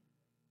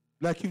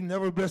like you've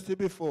never blessed it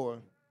before.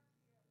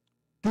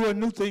 Do a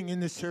new thing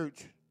in this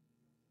church.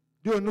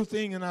 Do a new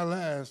thing in our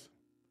lives.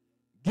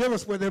 Give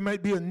us where there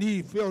might be a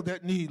need. Fill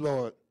that need,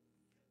 Lord,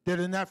 that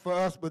is not for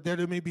us, but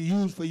that it may be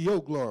used for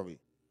your glory.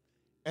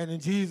 And in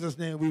Jesus'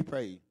 name we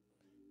pray.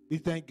 We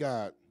thank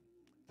God.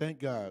 Thank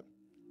God.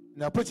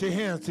 Now put your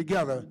hands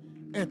together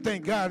and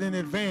thank God in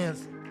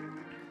advance.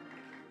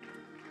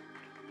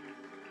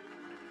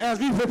 As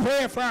we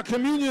prepare for our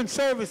communion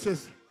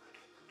services,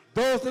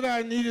 those that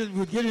are needed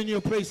will get in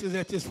your places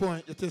at this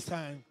point, at this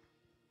time.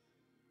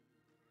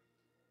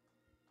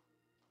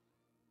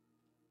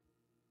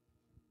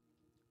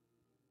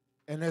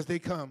 And as they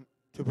come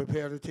to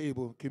prepare the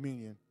table,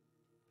 communion,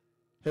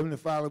 Heavenly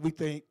Father, we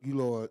thank you,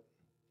 Lord,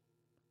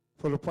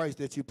 for the price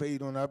that you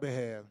paid on our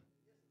behalf.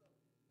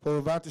 For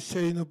without the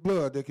shedding of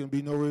blood, there can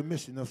be no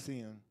remission of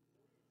sin.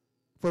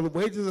 For the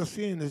wages of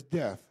sin is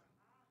death,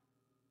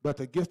 but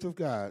the gift of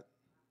God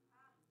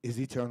is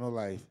eternal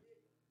life.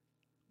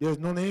 There's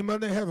no name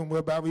under heaven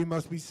whereby we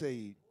must be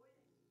saved,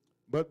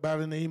 but by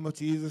the name of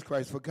Jesus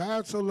Christ. For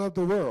God so loved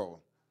the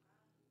world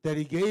that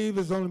he gave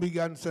his only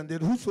begotten Son,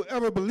 that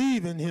whosoever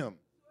believe in him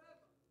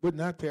would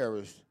not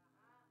perish,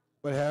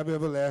 but have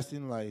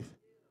everlasting life.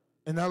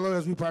 And now, Lord,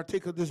 as we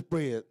partake of this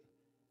bread,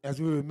 as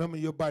we remember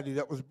your body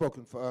that was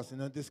broken for us, and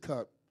in this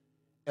cup,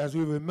 as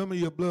we remember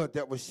your blood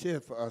that was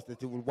shed for us,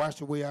 that it would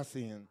wash away our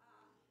sin,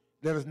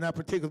 let us not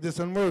partake of this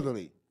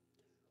unworthily,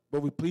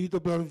 but we plead the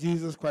blood of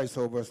Jesus Christ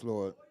over us,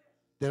 Lord,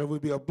 that it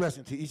would be a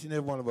blessing to each and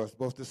every one of us,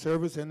 both the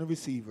servers and the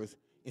receivers.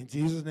 In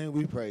Jesus' name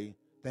we pray.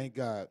 Thank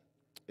God.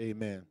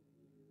 Amen.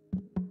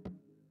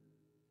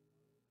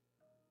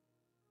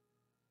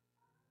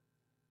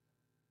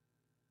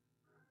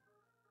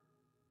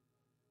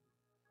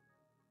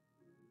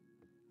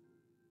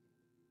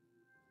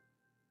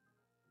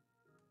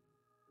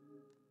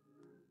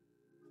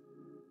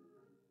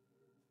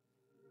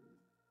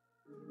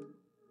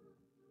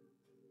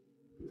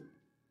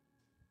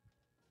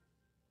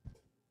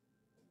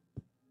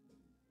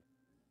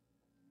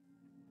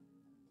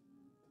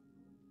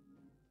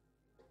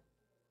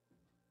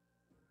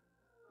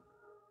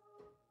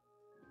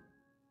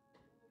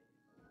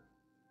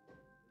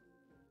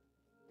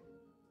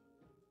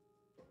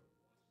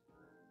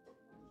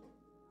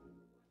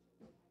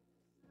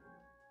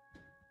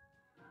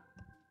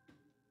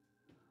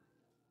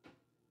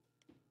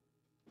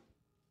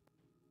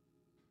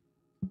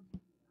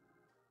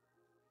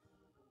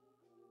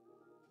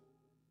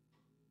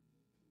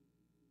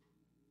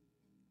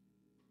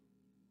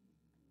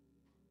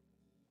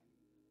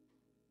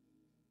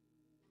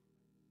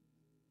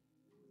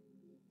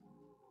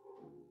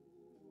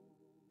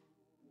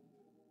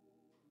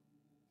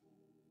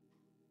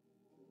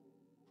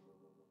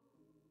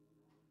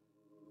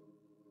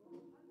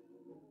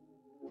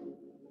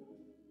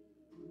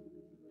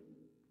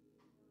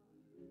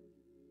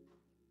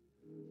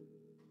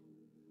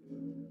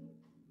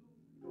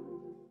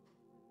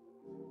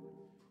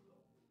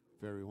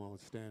 everyone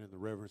would stand in the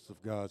reverence of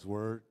God's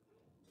word.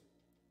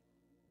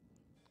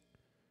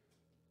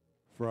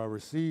 For I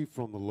received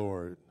from the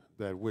Lord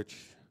that which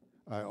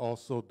I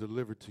also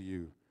delivered to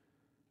you,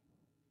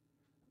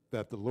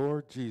 that the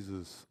Lord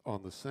Jesus,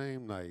 on the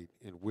same night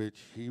in which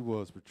he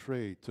was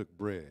betrayed, took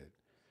bread.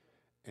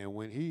 And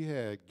when he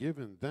had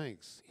given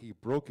thanks, he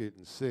broke it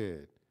and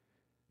said,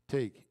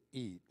 "Take,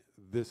 eat,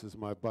 this is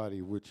my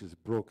body which is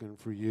broken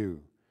for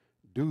you.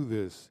 Do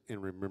this in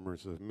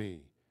remembrance of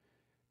me."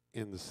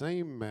 In the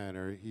same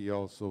manner he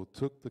also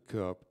took the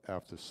cup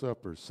after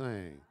supper,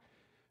 saying,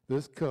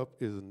 "This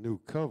cup is a new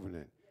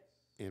covenant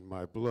in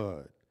my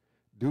blood.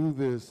 Do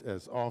this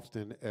as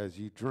often as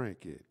you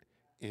drink it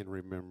in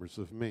remembrance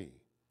of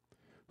me.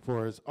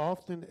 For as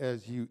often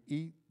as you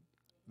eat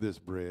this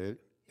bread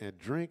and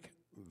drink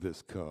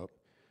this cup,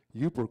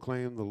 you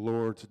proclaim the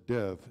Lord's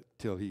death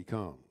till he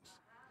comes.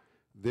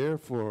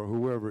 Therefore,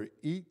 whoever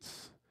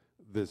eats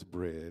this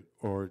bread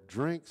or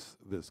drinks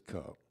this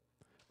cup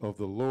of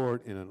the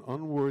Lord in an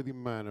unworthy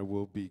manner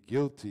will be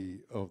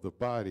guilty of the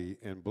body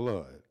and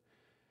blood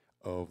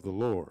of the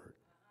Lord.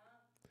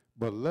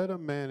 But let a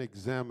man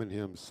examine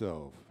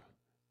himself,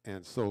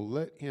 and so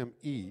let him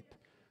eat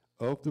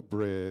of the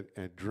bread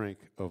and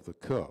drink of the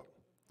cup.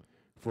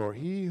 For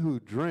he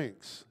who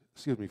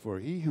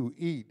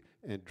eat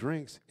and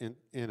drinks in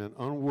an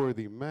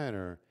unworthy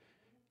manner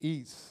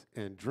eats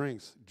and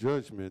drinks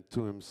judgment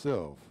to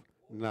himself,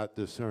 not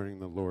discerning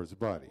the Lord's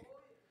body.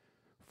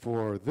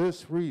 For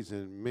this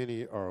reason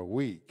many are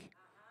weak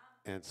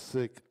and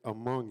sick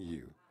among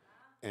you,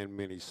 and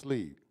many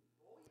sleep.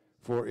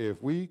 For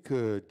if we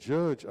could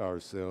judge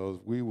ourselves,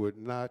 we would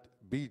not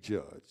be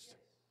judged.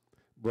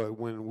 But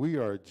when we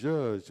are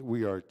judged,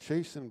 we are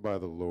chastened by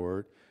the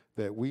Lord,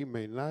 that we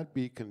may not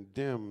be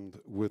condemned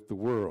with the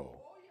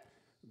world.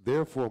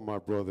 Therefore, my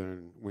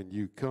brethren, when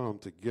you come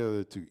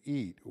together to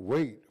eat,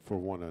 wait for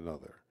one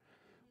another.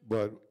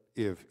 But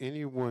if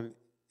anyone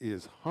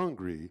is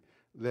hungry,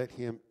 let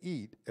him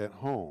eat at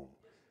home,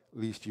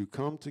 lest you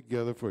come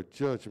together for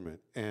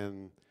judgment,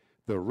 and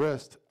the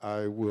rest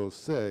I will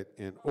set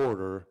in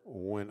order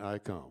when I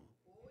come."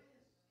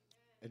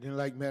 And in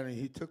like manner,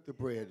 he took the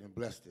bread and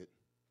blessed it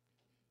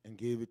and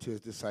gave it to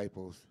his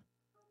disciples.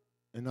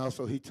 And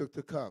also he took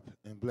the cup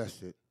and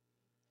blessed it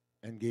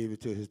and gave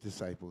it to his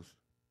disciples.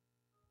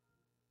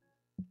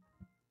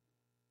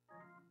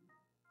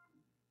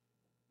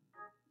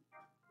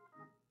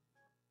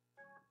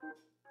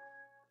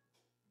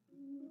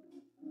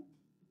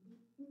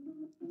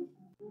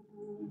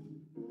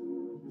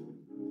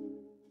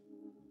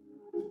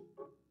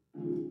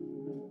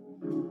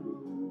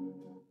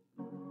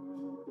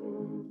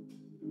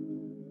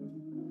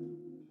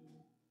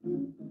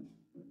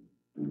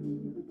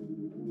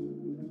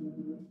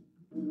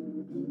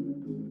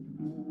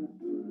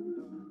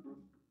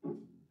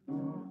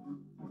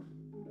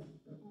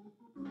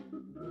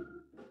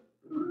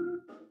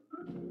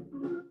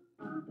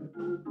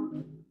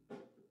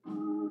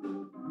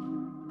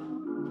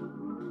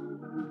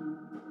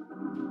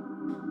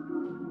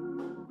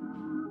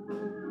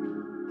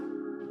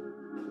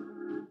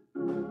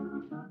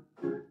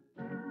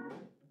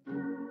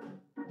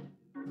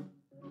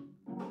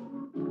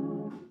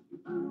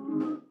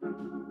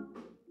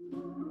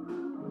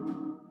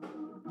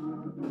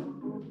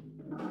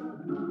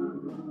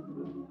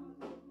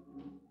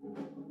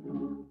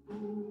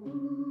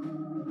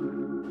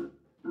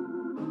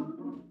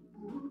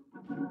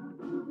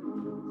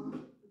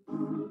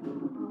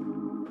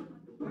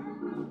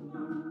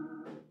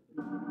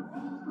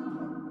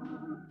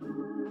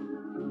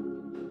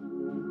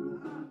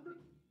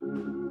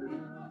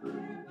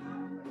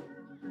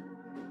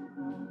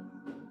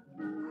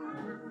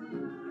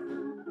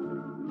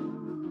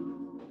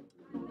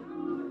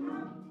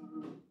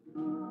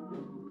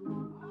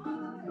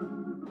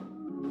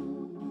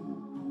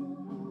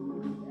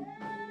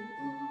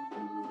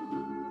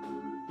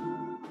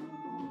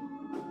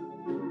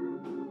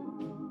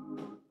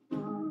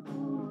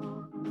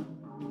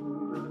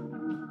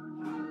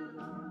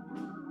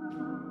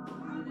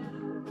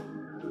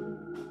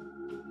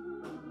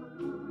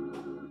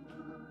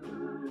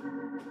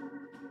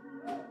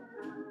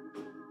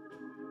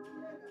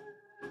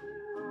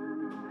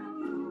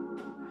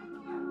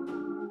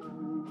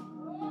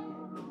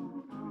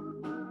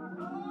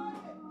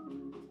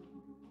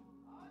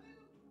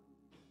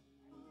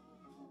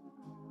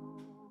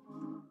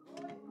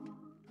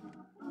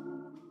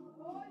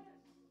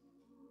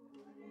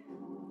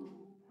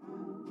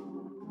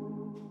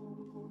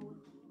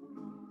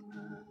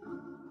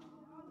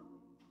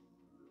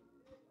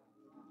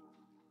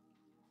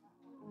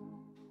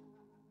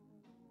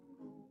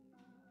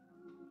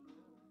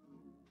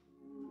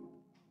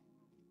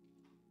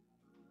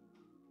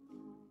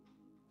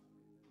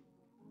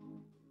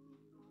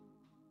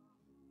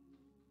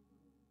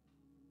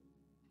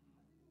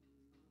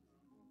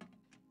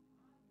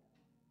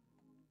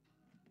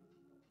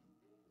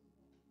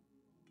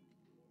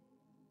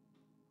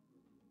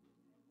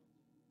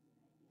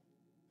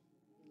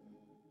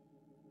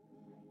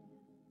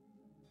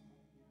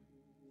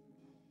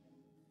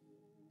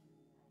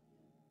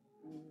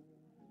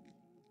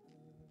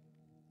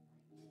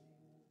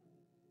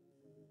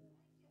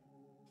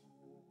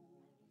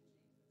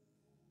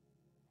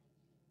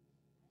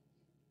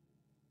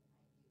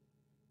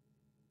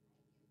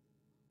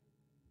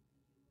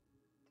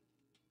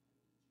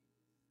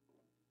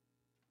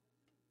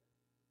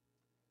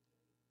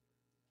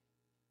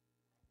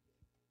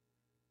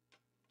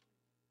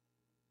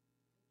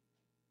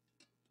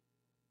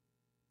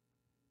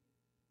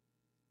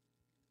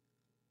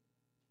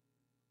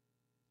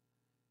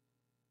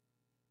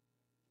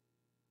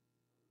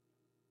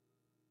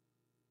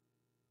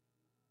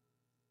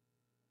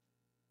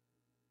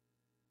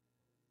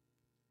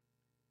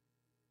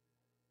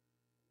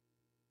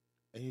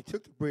 And he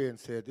took the bread and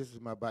said, "This is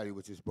my body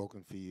which is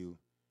broken for you.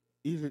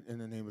 Eat it in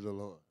the name of the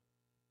Lord."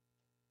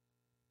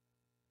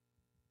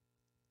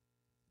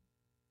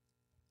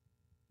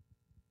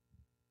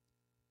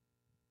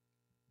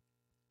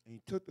 And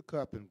he took the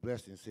cup and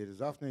blessed it and said,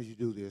 "As often as you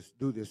do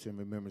this in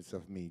remembrance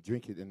of me.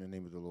 Drink it in the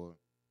name of the Lord."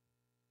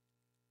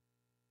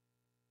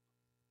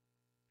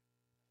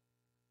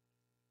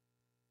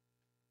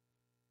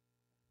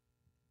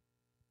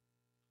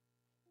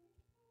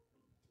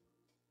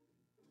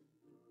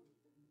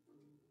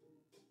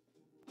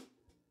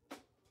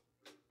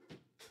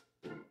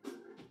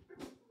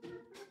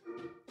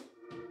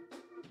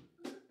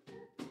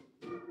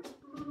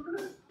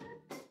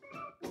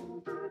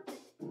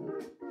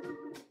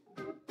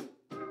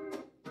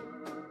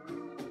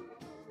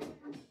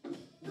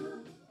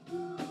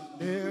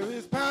 There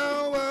is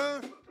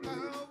power,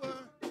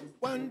 power,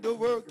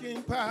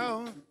 wonder-working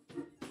power.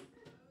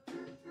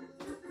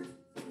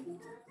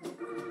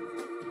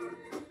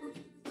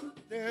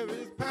 There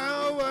is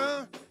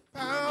power,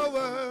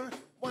 power,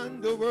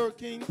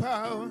 wonder-working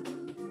power.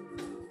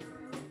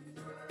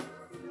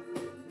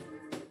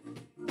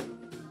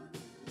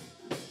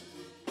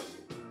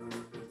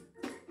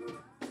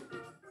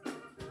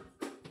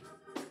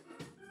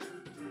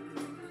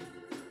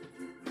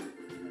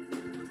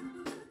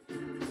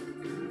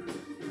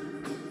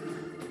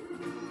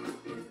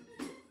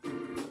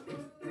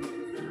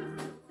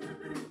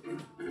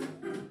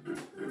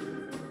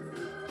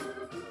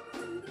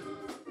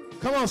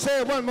 Come on,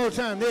 say it one more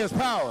time. There's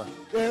power.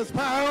 There's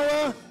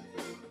power,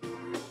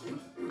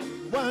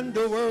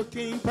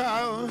 wonder-working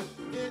power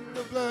in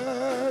the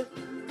blood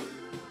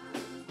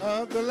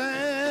of the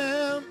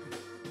Lamb.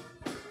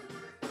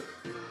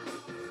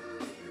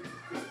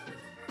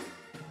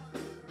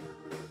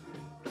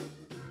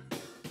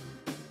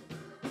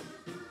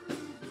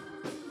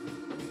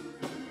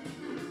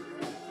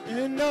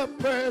 In the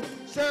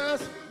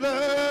precious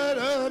blood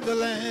of the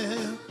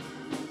Lamb.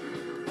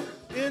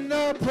 In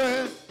the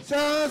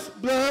precious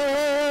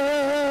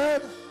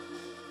blood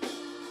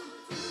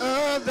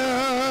of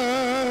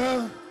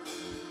the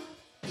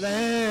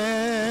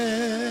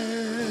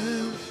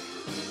Lamb.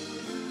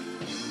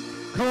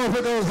 Come on,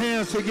 put those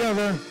hands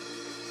together.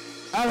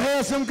 I've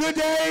had some good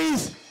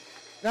days,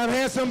 and I've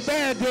had some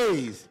bad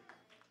days.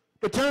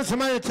 But turn to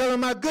somebody and tell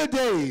them my good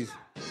days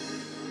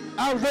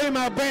outweigh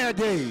my bad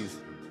days.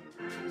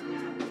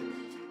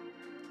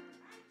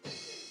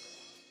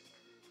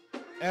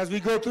 As we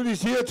go through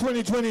this year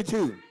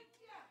 2022.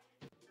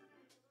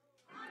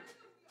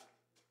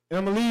 And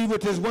I'm going to leave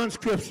with this one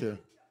scripture.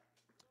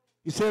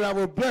 He said, "I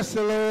will bless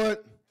the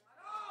Lord.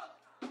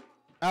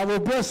 I will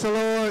bless the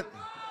Lord.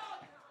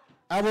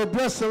 I will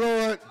bless the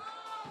Lord.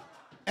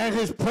 And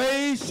his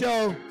praise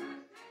shall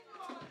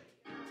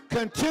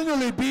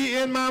continually be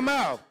in my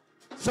mouth."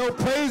 So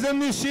praise him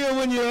this year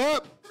when you're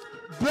up.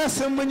 Bless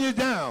him when you're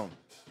down.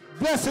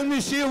 Bless him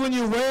this year when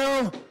you're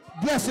well.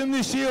 Bless him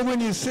this year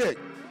when you're sick.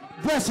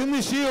 Bless him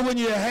this year when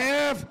you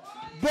have.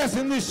 Bless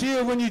him this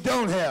year when you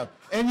don't have.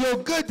 And your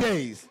good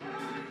days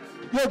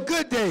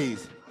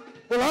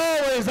will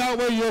always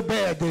outweigh your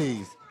bad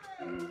days.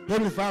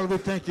 Heavenly Father, we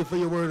thank you for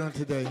your word on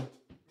today.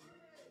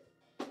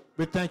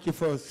 We thank you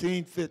for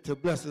seeing fit to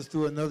bless us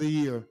through another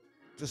year,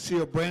 to see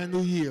a brand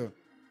new year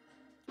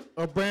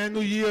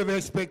of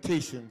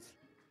expectations,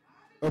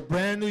 a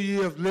brand new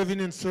year of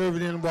living and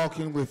serving and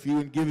walking with you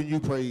and giving you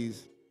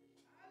praise.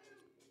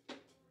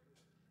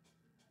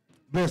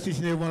 Bless each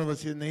and every one of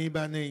us here, name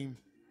by name,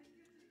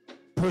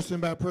 person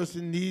by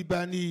person, need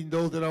by need,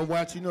 those that are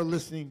watching or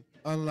listening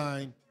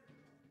online.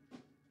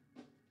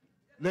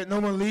 Let no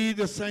one leave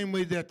the same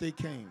way that they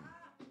came,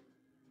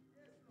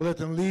 but let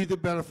them leave the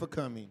better for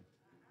coming.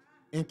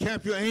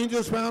 Encamp your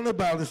angels round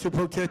about us to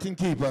protect and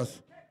keep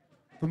us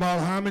from all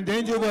harm and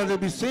danger, whether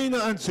it be seen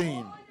or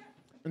unseen,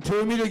 until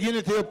we meet again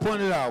at the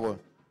appointed hour.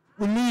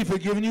 We leave for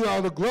giving you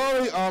all the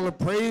glory, all the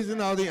praise,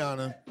 and all the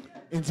honor.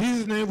 In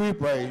Jesus' name we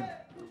pray.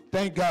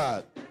 Thank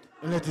God.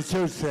 And let the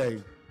church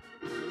say,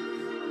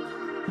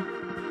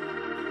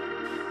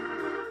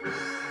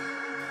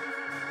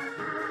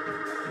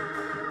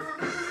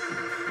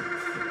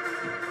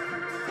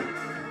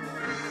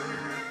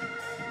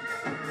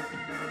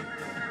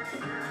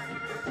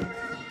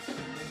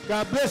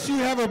 God bless you.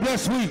 Have a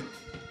blessed week.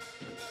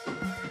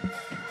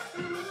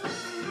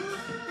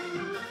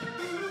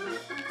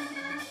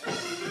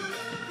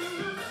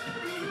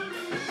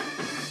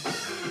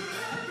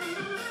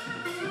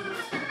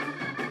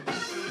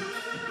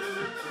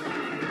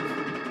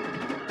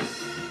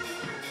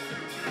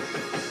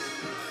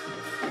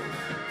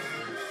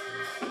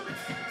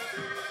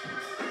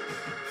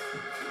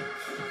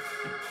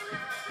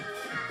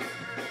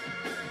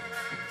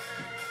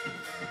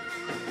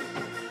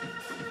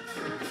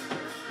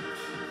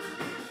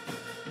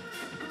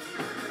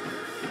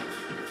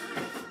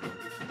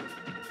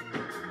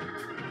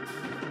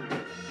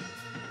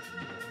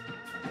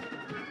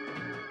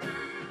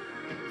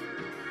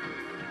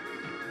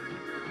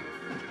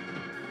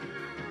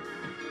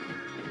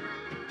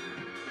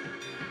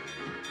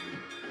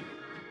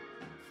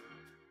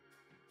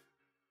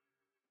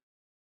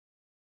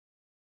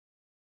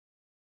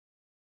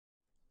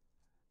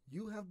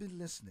 You have been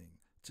listening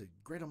to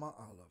Greater Mount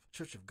Olive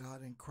Church of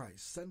God in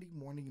Christ Sunday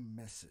morning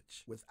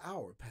message with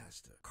our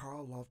pastor,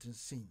 Carl Lofton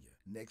Sr.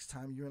 Next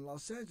time you're in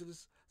Los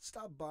Angeles,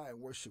 stop by and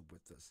worship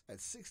with us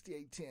at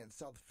 6810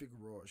 South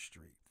Figueroa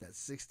Street. That's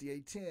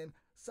 6810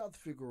 South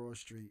Figueroa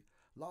Street,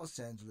 Los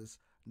Angeles,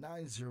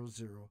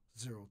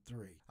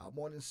 90003. Our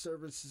morning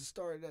services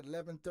start at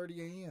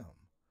 11:30 a.m.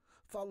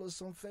 Follow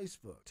us on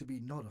Facebook to be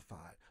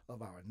notified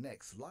of our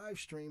next live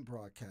stream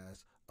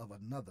broadcast of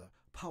another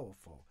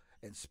powerful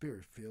and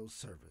spirit-filled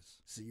service.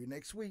 See you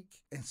next week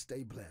and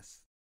stay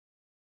blessed.